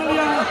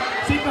 Kamaya,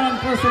 second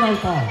personal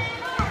foul.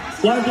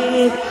 1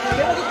 minute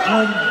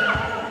and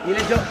 1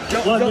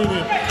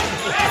 minute.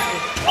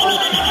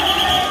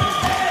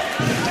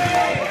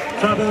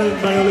 Traveling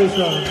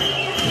violation,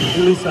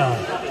 Elizza.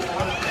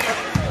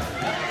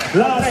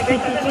 Last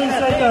 53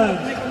 seconds.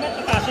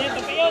 Kasi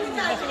ito pa yun.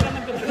 Kasi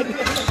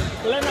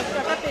wala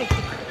nagkakat eh.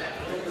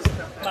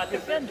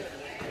 Batik yan.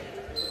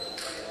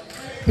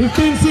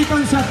 15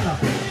 seconds shot clock.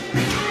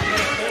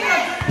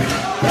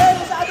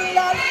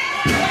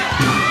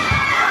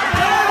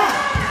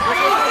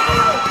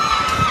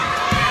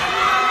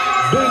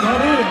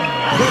 Benjamin.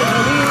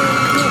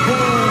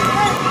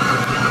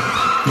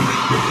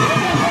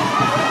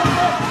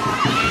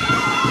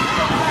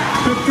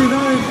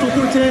 59 to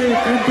 48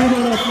 in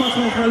favor of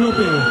Makro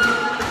Kralupy.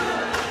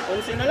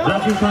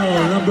 Blocking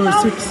foul, number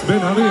 6,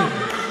 Benjamin.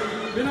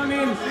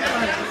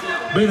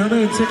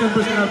 Benjamin, second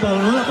personal foul.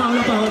 Wala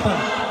pa.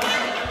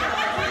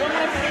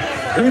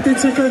 18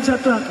 seconds shot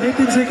clock.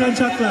 18 seconds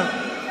shot clock.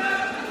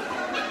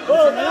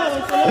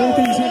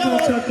 18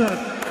 seconds shot clock.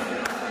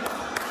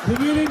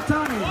 Remaining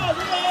time,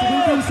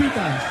 17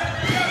 seconds.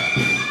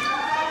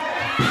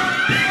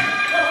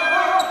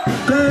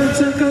 10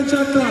 seconds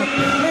shot clock.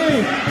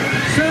 8,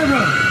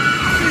 7,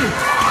 6.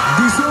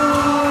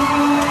 Dissolve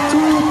 2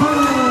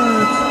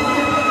 points.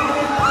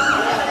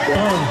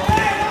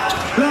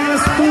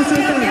 Last 2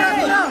 seconds.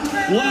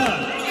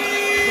 1.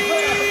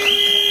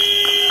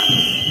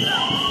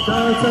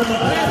 minutes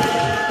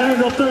and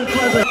end of third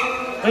quarter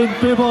in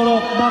favor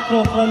of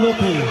Makro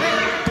Kralupy.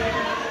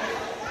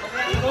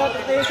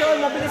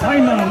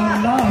 Final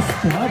last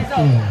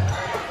quarter.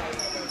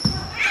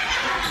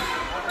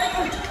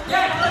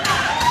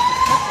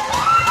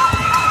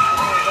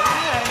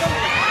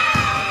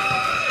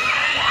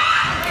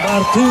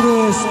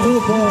 Martinez,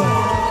 2 points.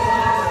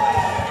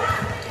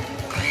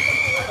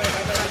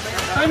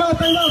 Time out.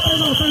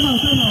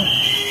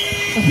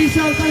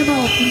 Official time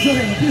out.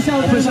 Injury.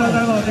 Official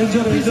time out.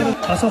 Injury.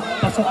 Pasok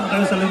na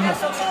kayo sa linya.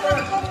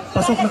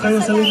 Pasok na kayo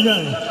sa linya.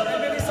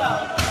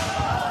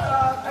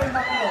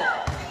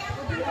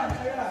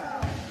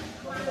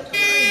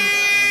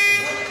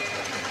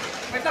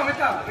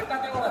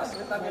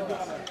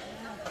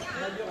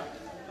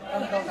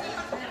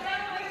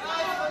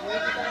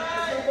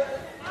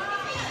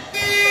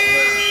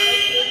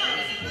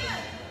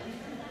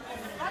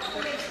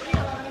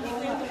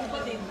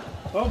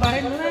 Oh,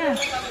 bahin mo na.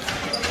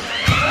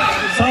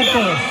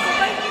 Santos.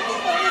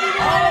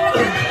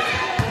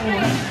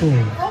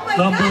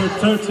 Number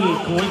 30,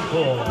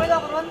 Kuinko.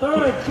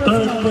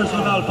 Third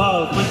personal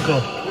foul, Kuinko.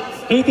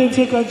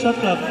 18-second shot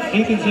clock.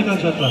 18-second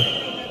shot clock.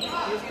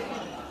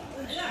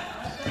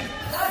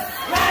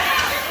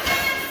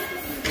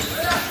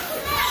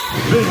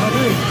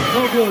 Benjamin,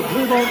 no good.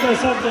 Rebound by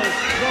Santos,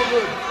 no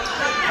good.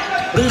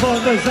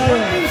 Rebound by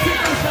Zion.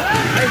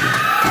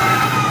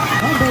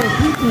 Number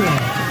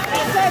 50.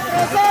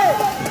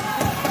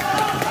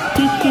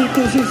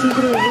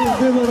 50-63 in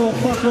favor of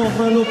Makro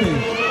Kralupy.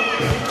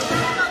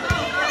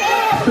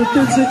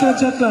 15-second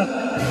shot clock.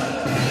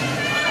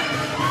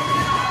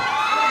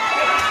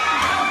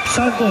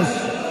 Santos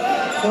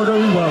for the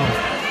rebound.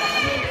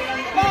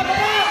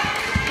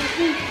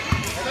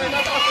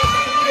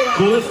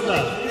 Cuesta.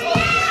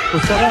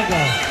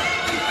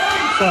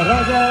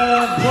 Saraga.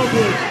 No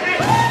good.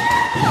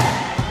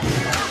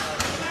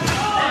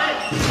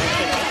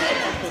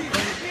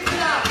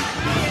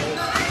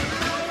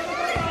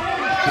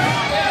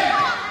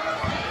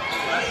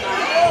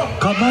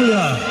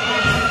 Kamaya,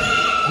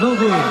 no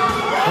good.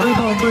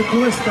 Rebound by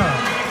Cuesta.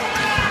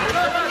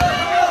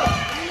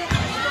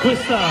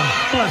 Cuesta,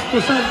 pass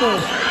to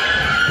Santos.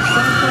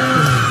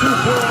 Santos,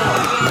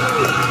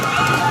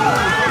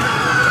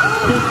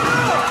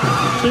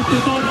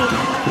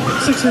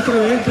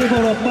 52-63 in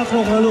favor of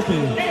Makro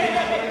Kralupy.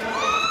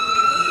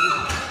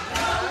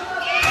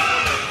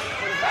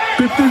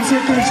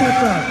 15-second shot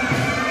clock.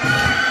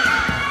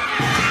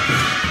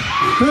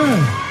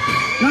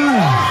 10,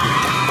 9.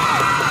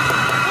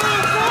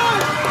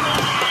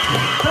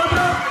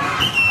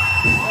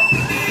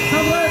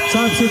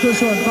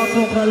 Substitution,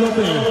 Makro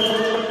Kralupy.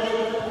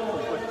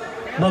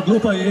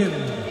 Maglupay in.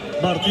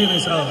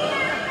 Martinez out.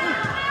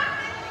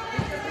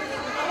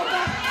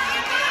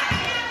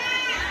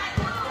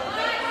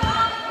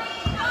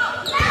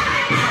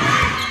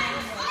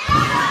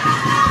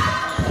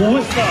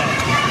 Cuesta.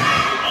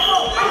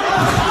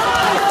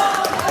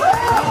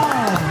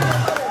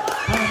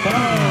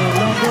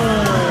 Number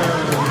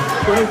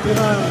 29,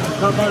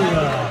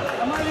 Kamaya.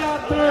 Amalia,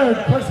 third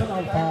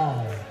personal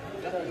foul.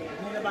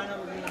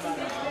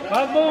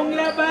 Bagong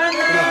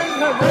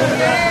labanan.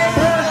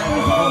 Third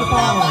personal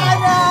foul.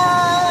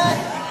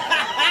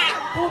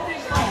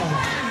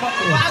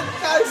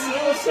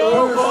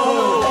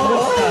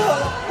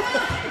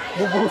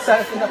 Bubusa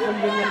sila po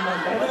yun yung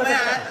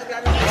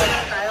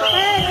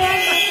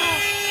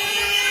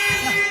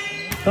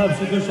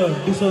Substitution,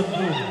 Bison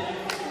in.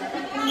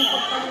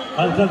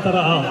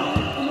 Alcantara out.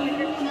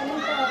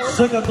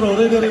 Second row,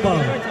 ready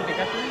rebound.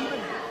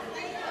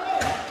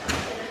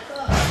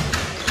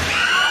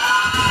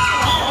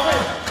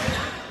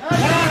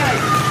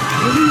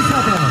 Elizza.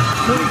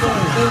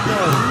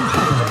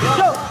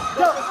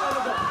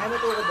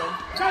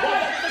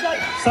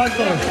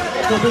 Santos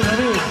to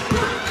Benjamin.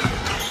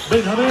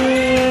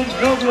 Benjamin,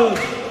 no good.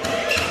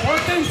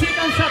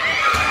 14-second shot.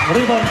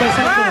 Rebound by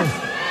Santos.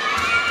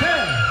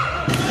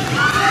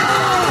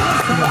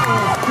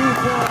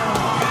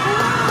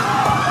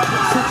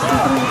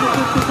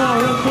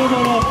 63-54 in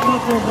favor of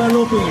Makro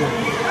Kralupy.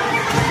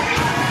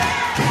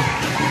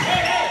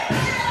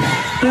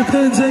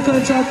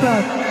 15-second shot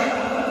clock.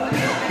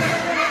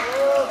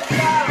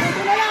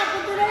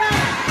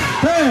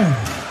 10,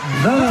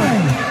 9,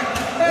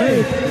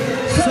 8,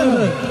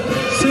 7,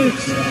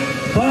 6,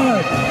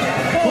 5,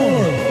 4,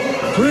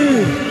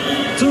 3,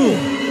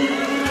 2.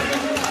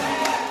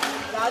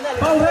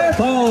 foul red.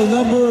 Foul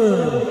number.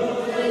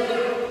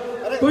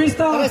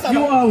 Cuesta,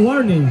 you are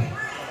warning.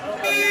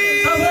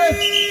 Foul red.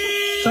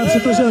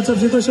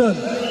 Substitution.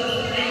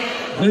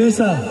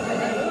 Elizza.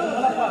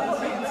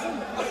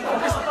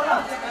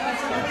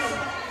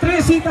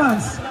 3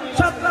 seconds.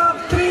 Shot clock.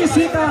 3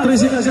 seconds. 3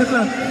 seconds shot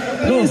clock.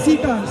 3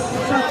 seconds.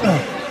 Shot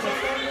clock.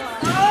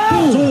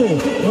 2,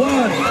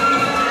 1.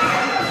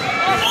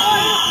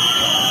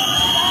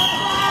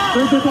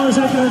 24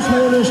 seconds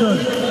violation.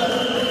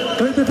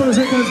 24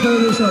 seconds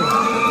violation.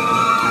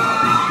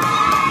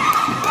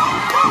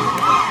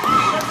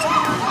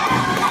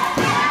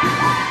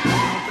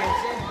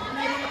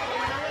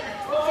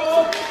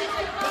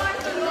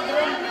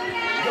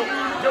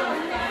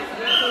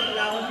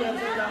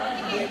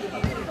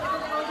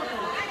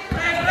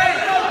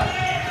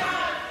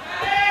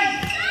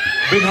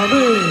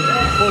 Benjamin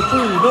for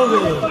 3, no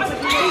good.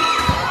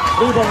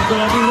 Rebound to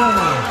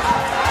Milano.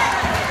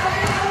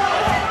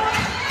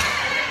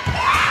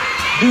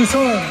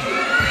 Dison.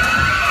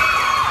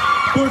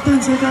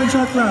 14-second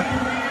shot clock.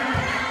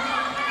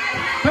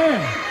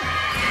 Pair.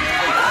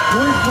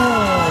 Point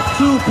ball,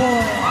 2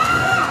 points.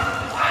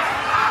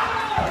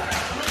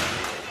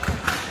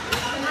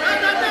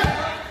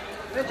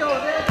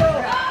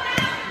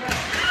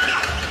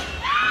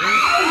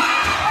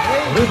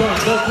 Rebound,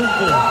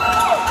 Bagungo.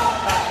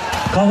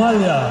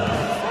 Cavallia.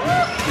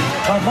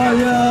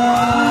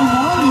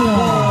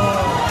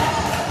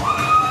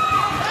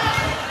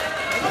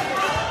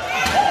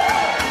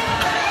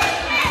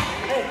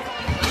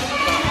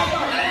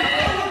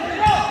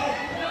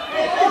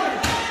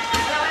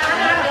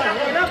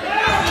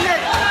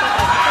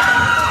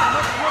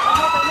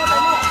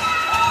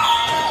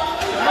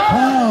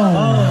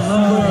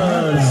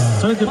 Numbers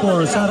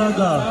 24,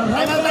 Saraga.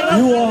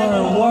 You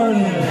are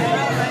warning.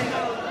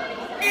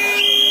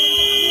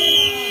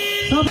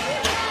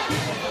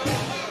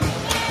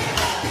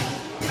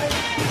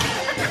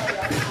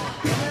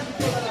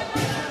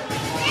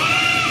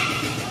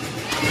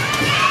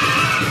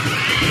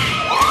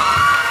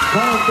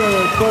 Counter,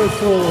 first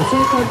throw,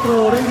 second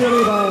throw, ring the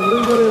rebound.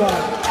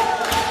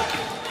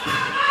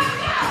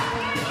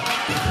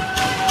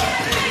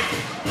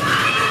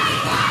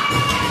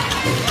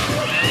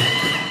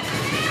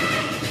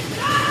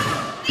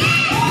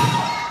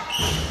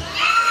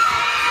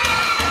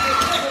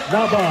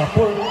 Naba,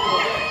 pull.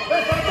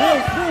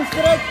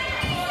 Straight.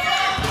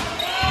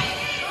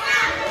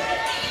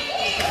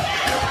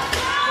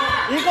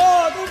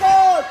 Ikot.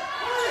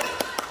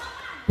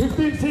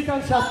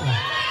 15-second shot.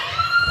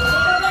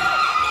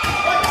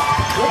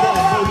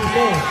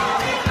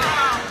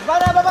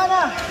 Baba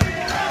na.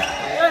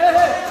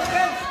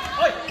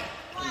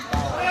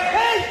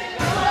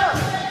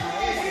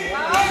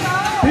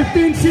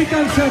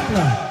 15-second shot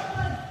na.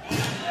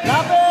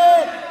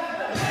 Lapit.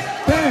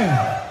 10,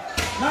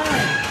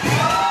 9,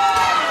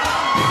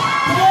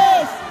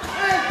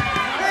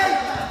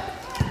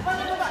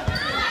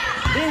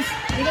 Bilis.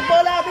 Ikot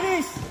bola,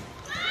 bilis.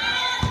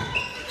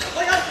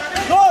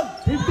 Good.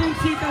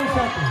 15-second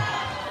shot na.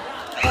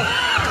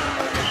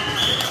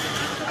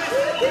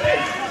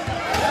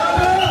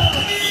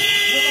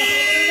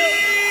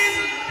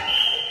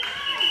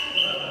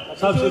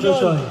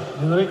 Substitution.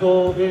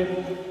 Enrico in.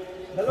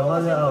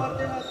 Cavallia out.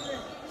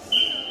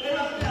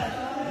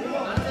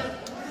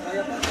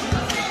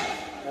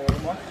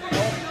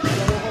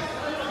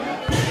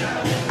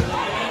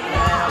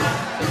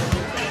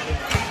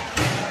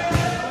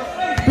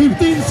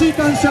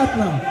 Second shot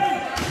na.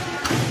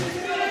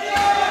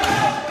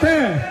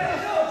 10,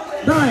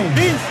 9,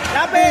 Vince,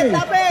 lapit.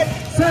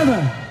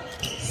 7,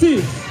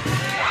 6,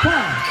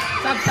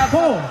 5,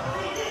 4,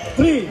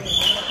 3.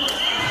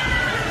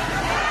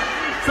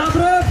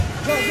 Sabrep.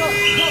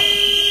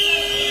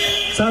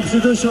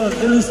 Substitution,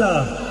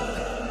 Elizza.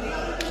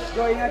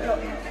 Go, ingat, go.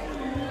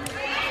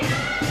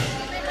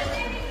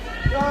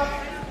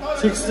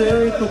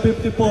 68 to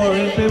 54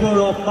 in favor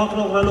of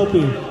Makro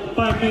Kralupy.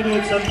 5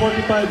 minutes and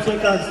 45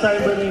 seconds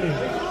time remaining.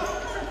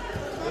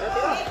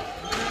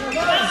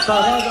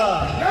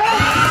 Saraga.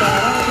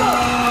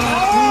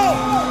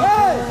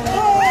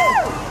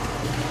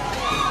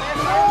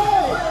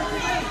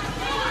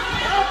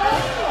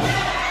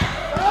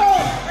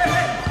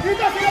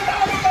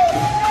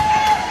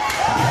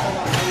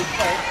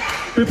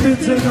 Fifteen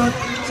seconds.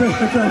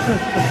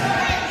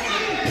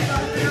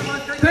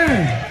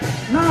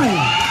 10,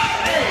 9.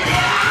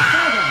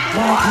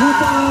 Makro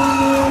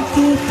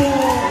 2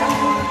 points.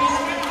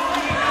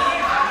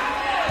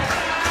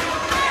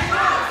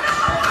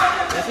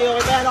 Okay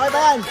pa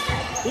yan.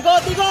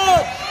 Ikot.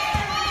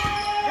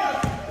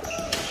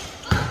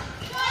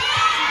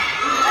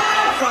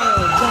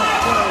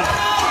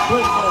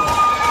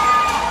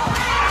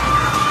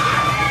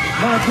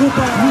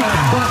 Magrupa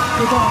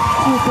back-to-back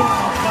 2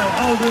 points by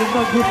Alvin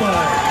Magrupa.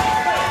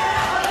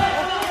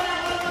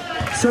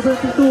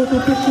 72 to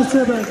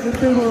 57 in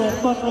favor of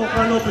Makro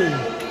Kralupy.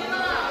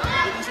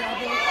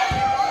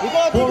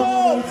 Ikot.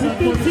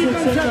 46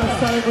 seconds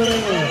time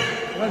remaining.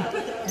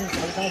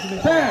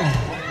 10,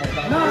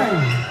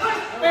 9,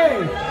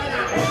 8.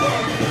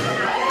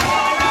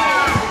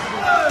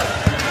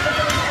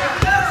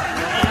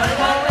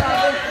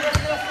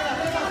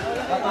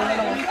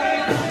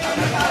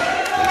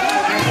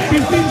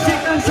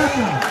 Second shot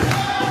na.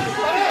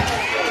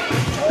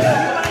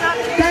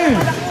 10,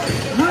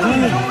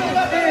 9,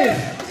 8,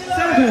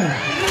 7.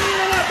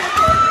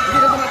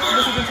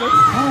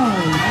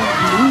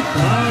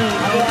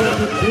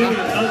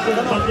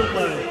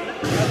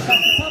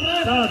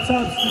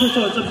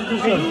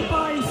 Substitution.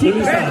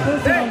 Elizza.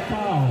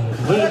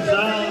 Wins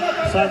down,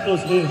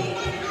 Santos in.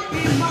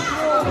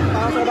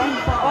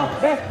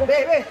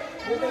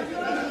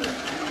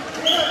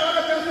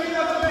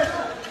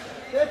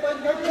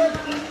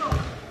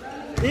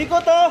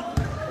 Ikot, oh.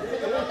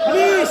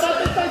 Please.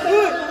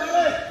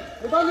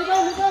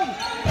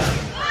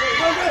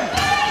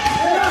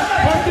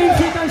 14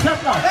 second shot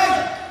na.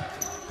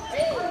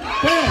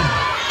 10,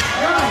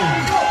 9,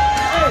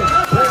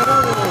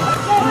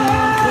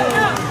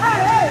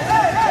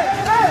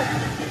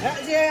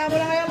 Sige,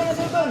 hayaan mo na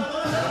sultan.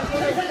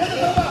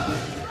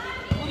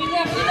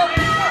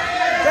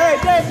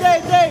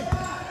 Dave.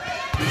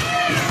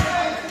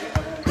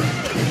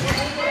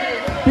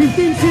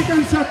 15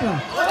 seconds shot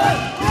clock.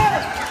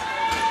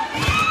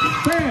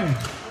 10,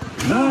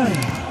 9,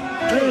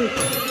 8,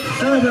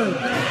 7,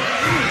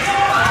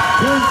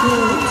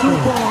 2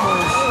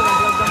 balls.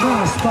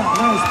 Nice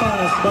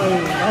pass by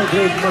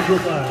Aldred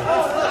Magrupa.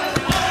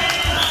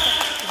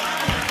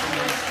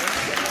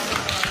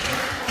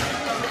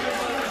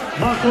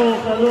 Makro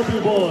Kralupy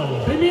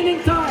ball.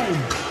 remaining time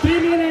 3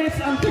 minutes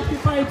and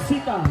 55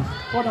 seconds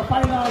for the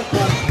final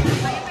quarter.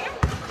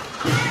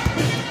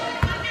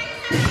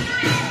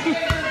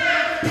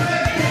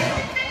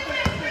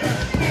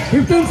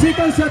 Fifteen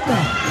seconds shot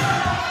clock.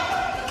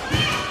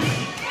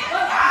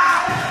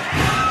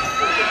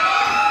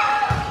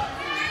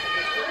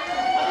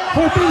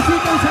 14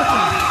 seconds shot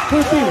clock.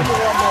 14,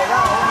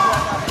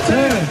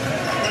 10,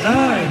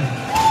 9,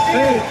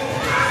 8,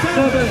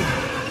 7,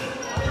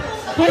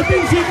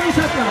 14 seconds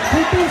shot clock.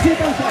 14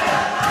 seconds shot clock.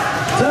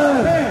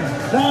 10,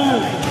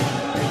 9.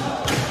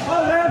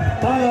 All left.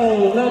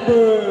 Foul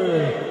number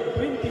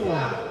 21.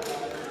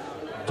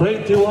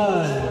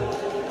 21.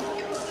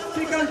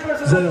 Second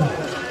person. 0.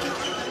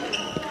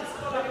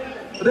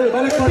 Hindi,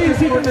 balik 14.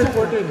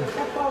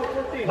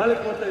 Balik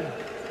 14.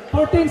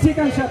 14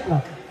 seconds shot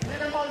clock.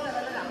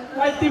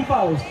 5 team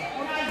fouls.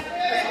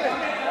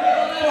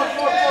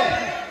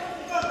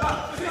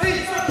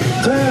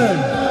 10,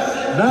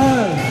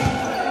 9,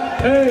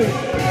 8,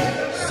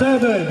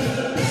 7,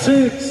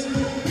 6,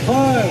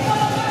 5,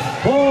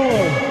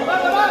 4.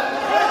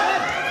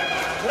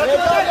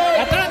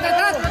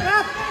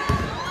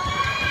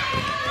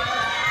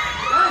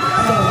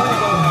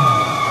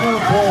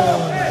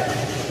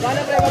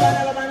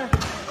 Baba na.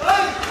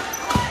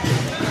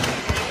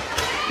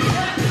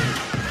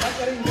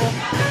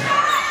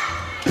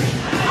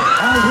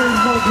 Aldred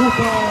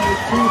Magrupa,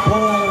 2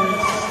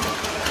 points.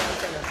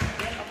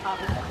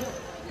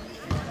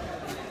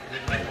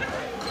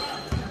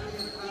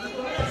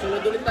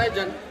 Sunod ulit tayo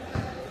dyan.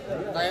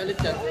 Tayo ulit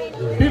dyan.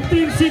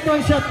 15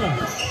 seconds shot clock.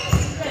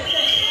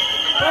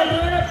 Foul.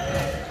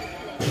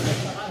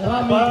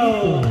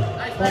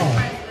 Foul.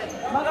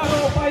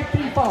 Makro 5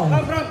 team foul.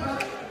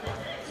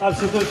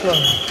 Substitution.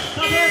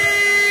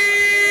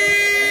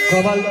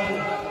 Kamal.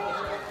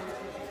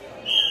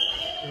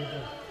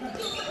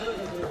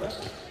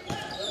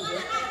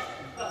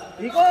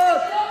 Ikot!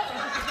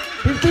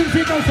 15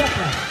 seconds shot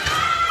clock.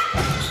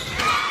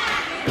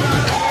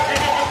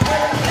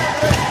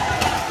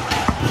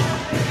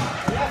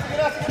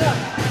 Sira.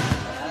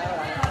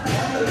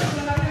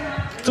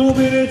 2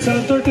 minutes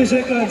and 30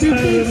 seconds.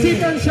 15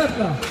 seconds shot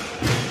clock.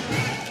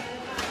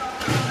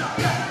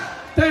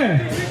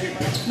 10,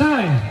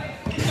 9,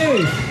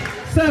 8,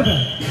 7,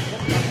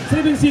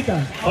 7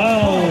 seconds.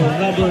 Foul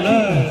number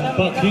 9,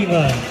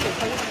 Pakingan.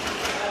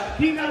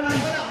 Hinalan,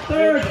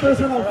 third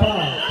personal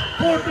foul.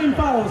 14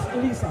 fouls,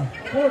 Elizza.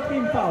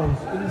 14 fouls,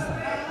 Elizza.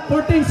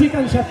 14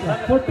 seconds shot clock.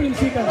 14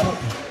 seconds shot clock.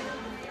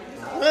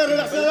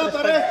 Relax na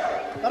pare.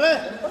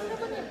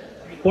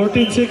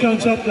 14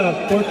 seconds shot clock.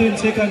 14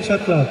 seconds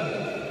shot clock.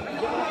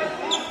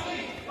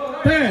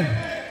 10,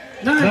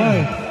 9,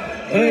 9,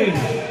 8,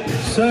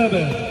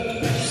 7,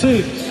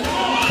 6,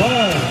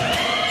 5,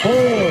 4,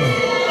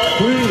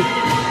 3.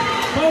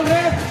 foul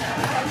left.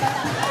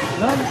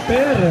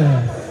 Perez.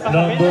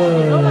 Number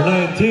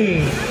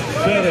 19,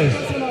 Perez.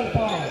 Personal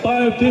foul.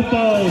 5 team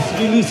fouls,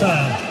 Elizza.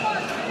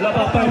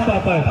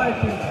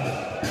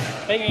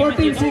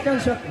 14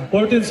 seconds shot clock.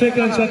 14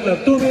 seconds shot clock.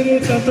 2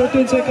 minutes and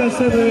 13 seconds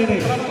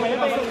remaining.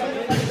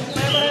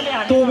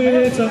 2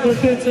 minutes and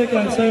 13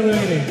 seconds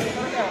remaining.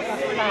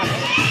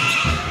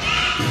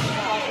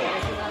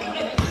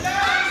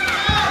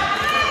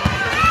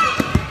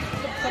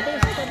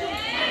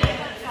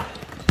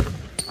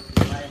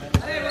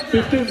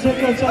 Fifteen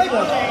seconds shot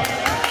clock.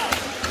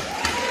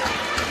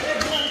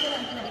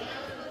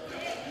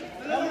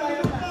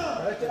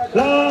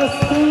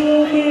 Last 2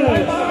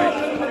 minutes.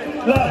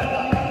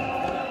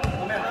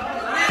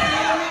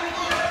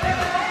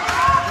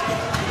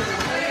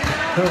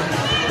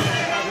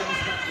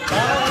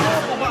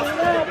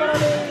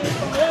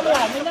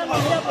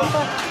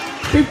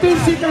 Fifteen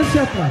seconds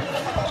shot clock.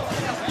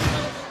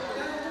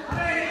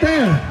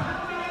 10,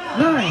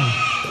 9,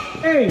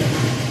 8.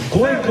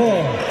 Cuenco,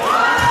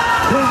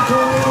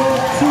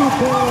 2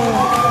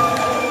 points.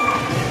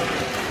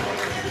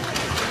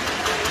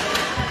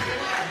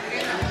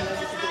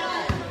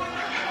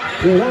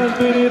 The 1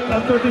 minute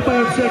and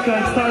 35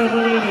 seconds time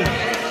remaining.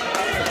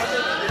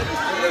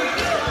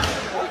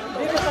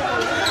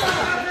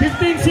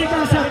 15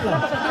 seconds shot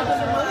clock.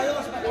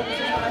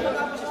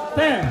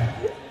 10,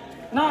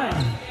 9,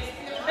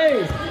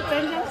 8,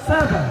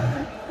 7,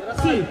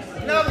 6,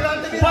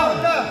 5,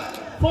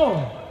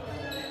 4.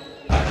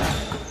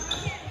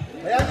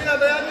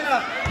 Bayan nyo na.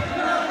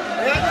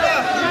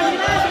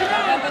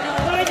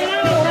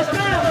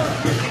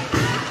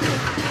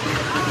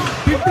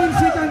 15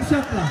 seconds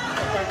shot clock.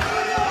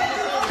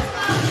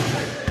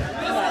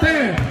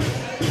 10,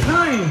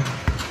 9,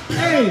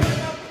 8,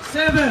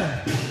 7,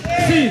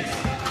 6,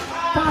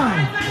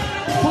 5,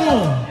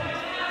 4,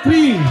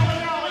 3,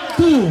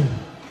 2,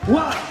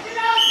 1.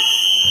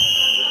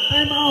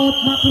 Time out,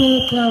 Makro.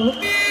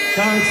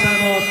 Guys,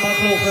 time out,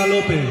 Makro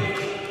Kralupy.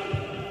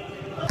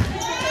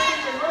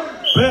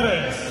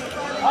 Perez.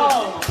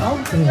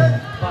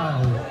 Counter.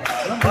 Foul.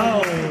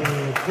 Foul.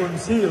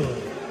 Conceal.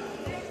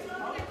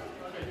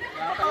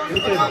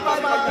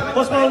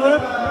 Post foul,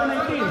 rep?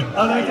 19.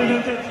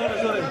 19.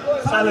 Sorry.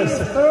 Sales.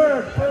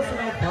 Third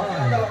personal foul.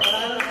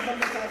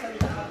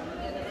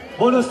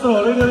 Bonus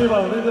throw. Ready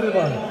rebound.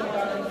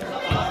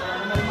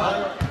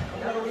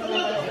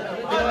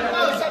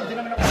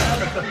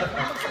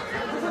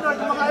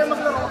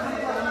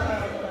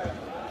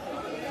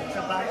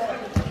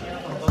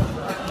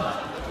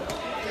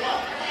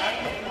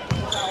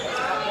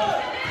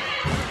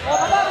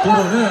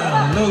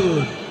 Coronel, no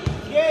good.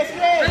 Yes.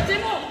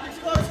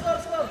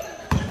 Score.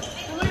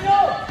 Tuloy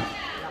nyo.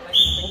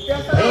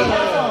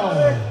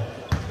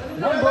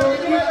 Number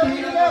 80.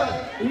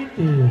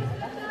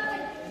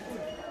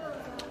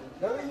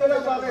 Gawin nyo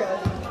lang bakit?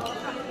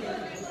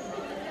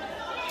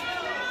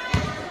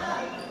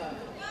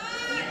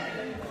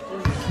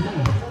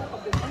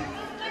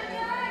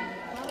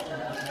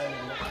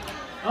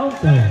 Out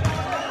there.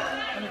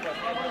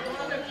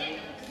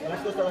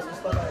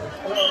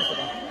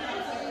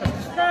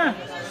 Na.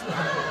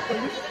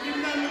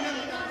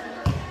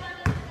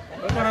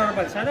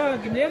 Para sana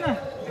game na yan ah.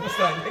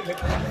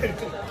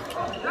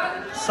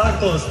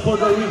 Santos for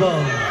the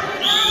rebound.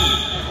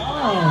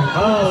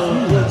 Foul.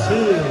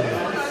 Conceal.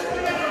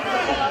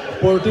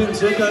 14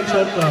 second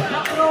shot clock.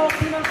 Makro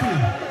penalty.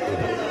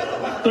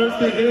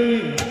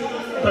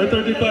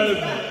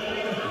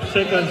 35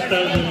 seconds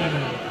time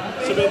remaining.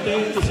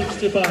 17 to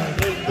 65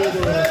 in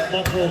favor of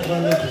Makro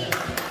Kralupy.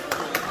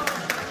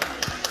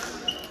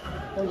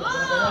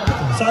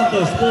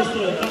 Santos, first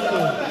throw,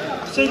 counter.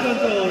 Second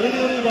throw,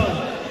 ready rebound.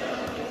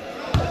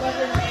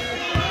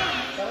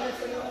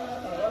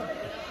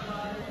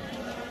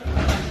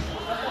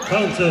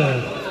 Counter.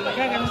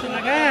 Ganun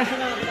talaga.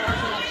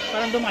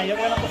 Parang dumayo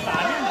ka lang po sa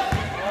amin.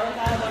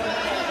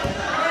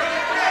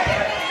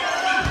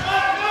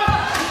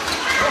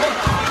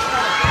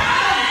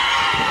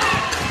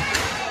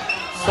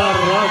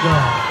 Saraga.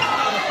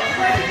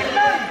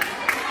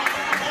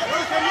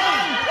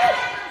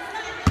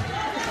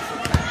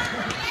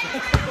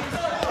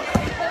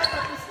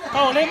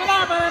 Lay mo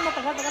na para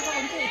matagal ka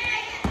konti.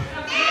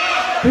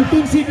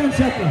 15 seconds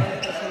shot clock.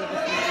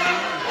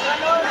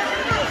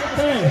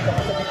 10,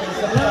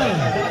 9,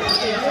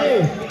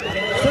 8,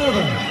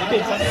 7,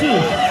 6,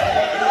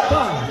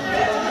 5,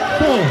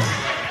 4,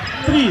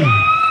 3,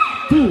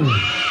 2.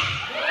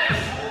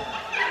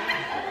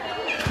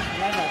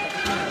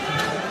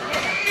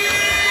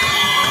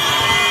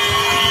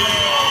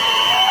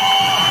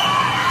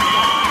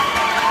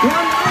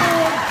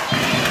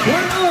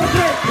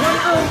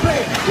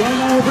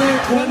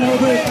 One hour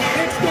break.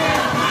 Next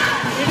game,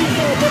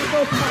 Elizza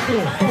versus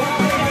Makro.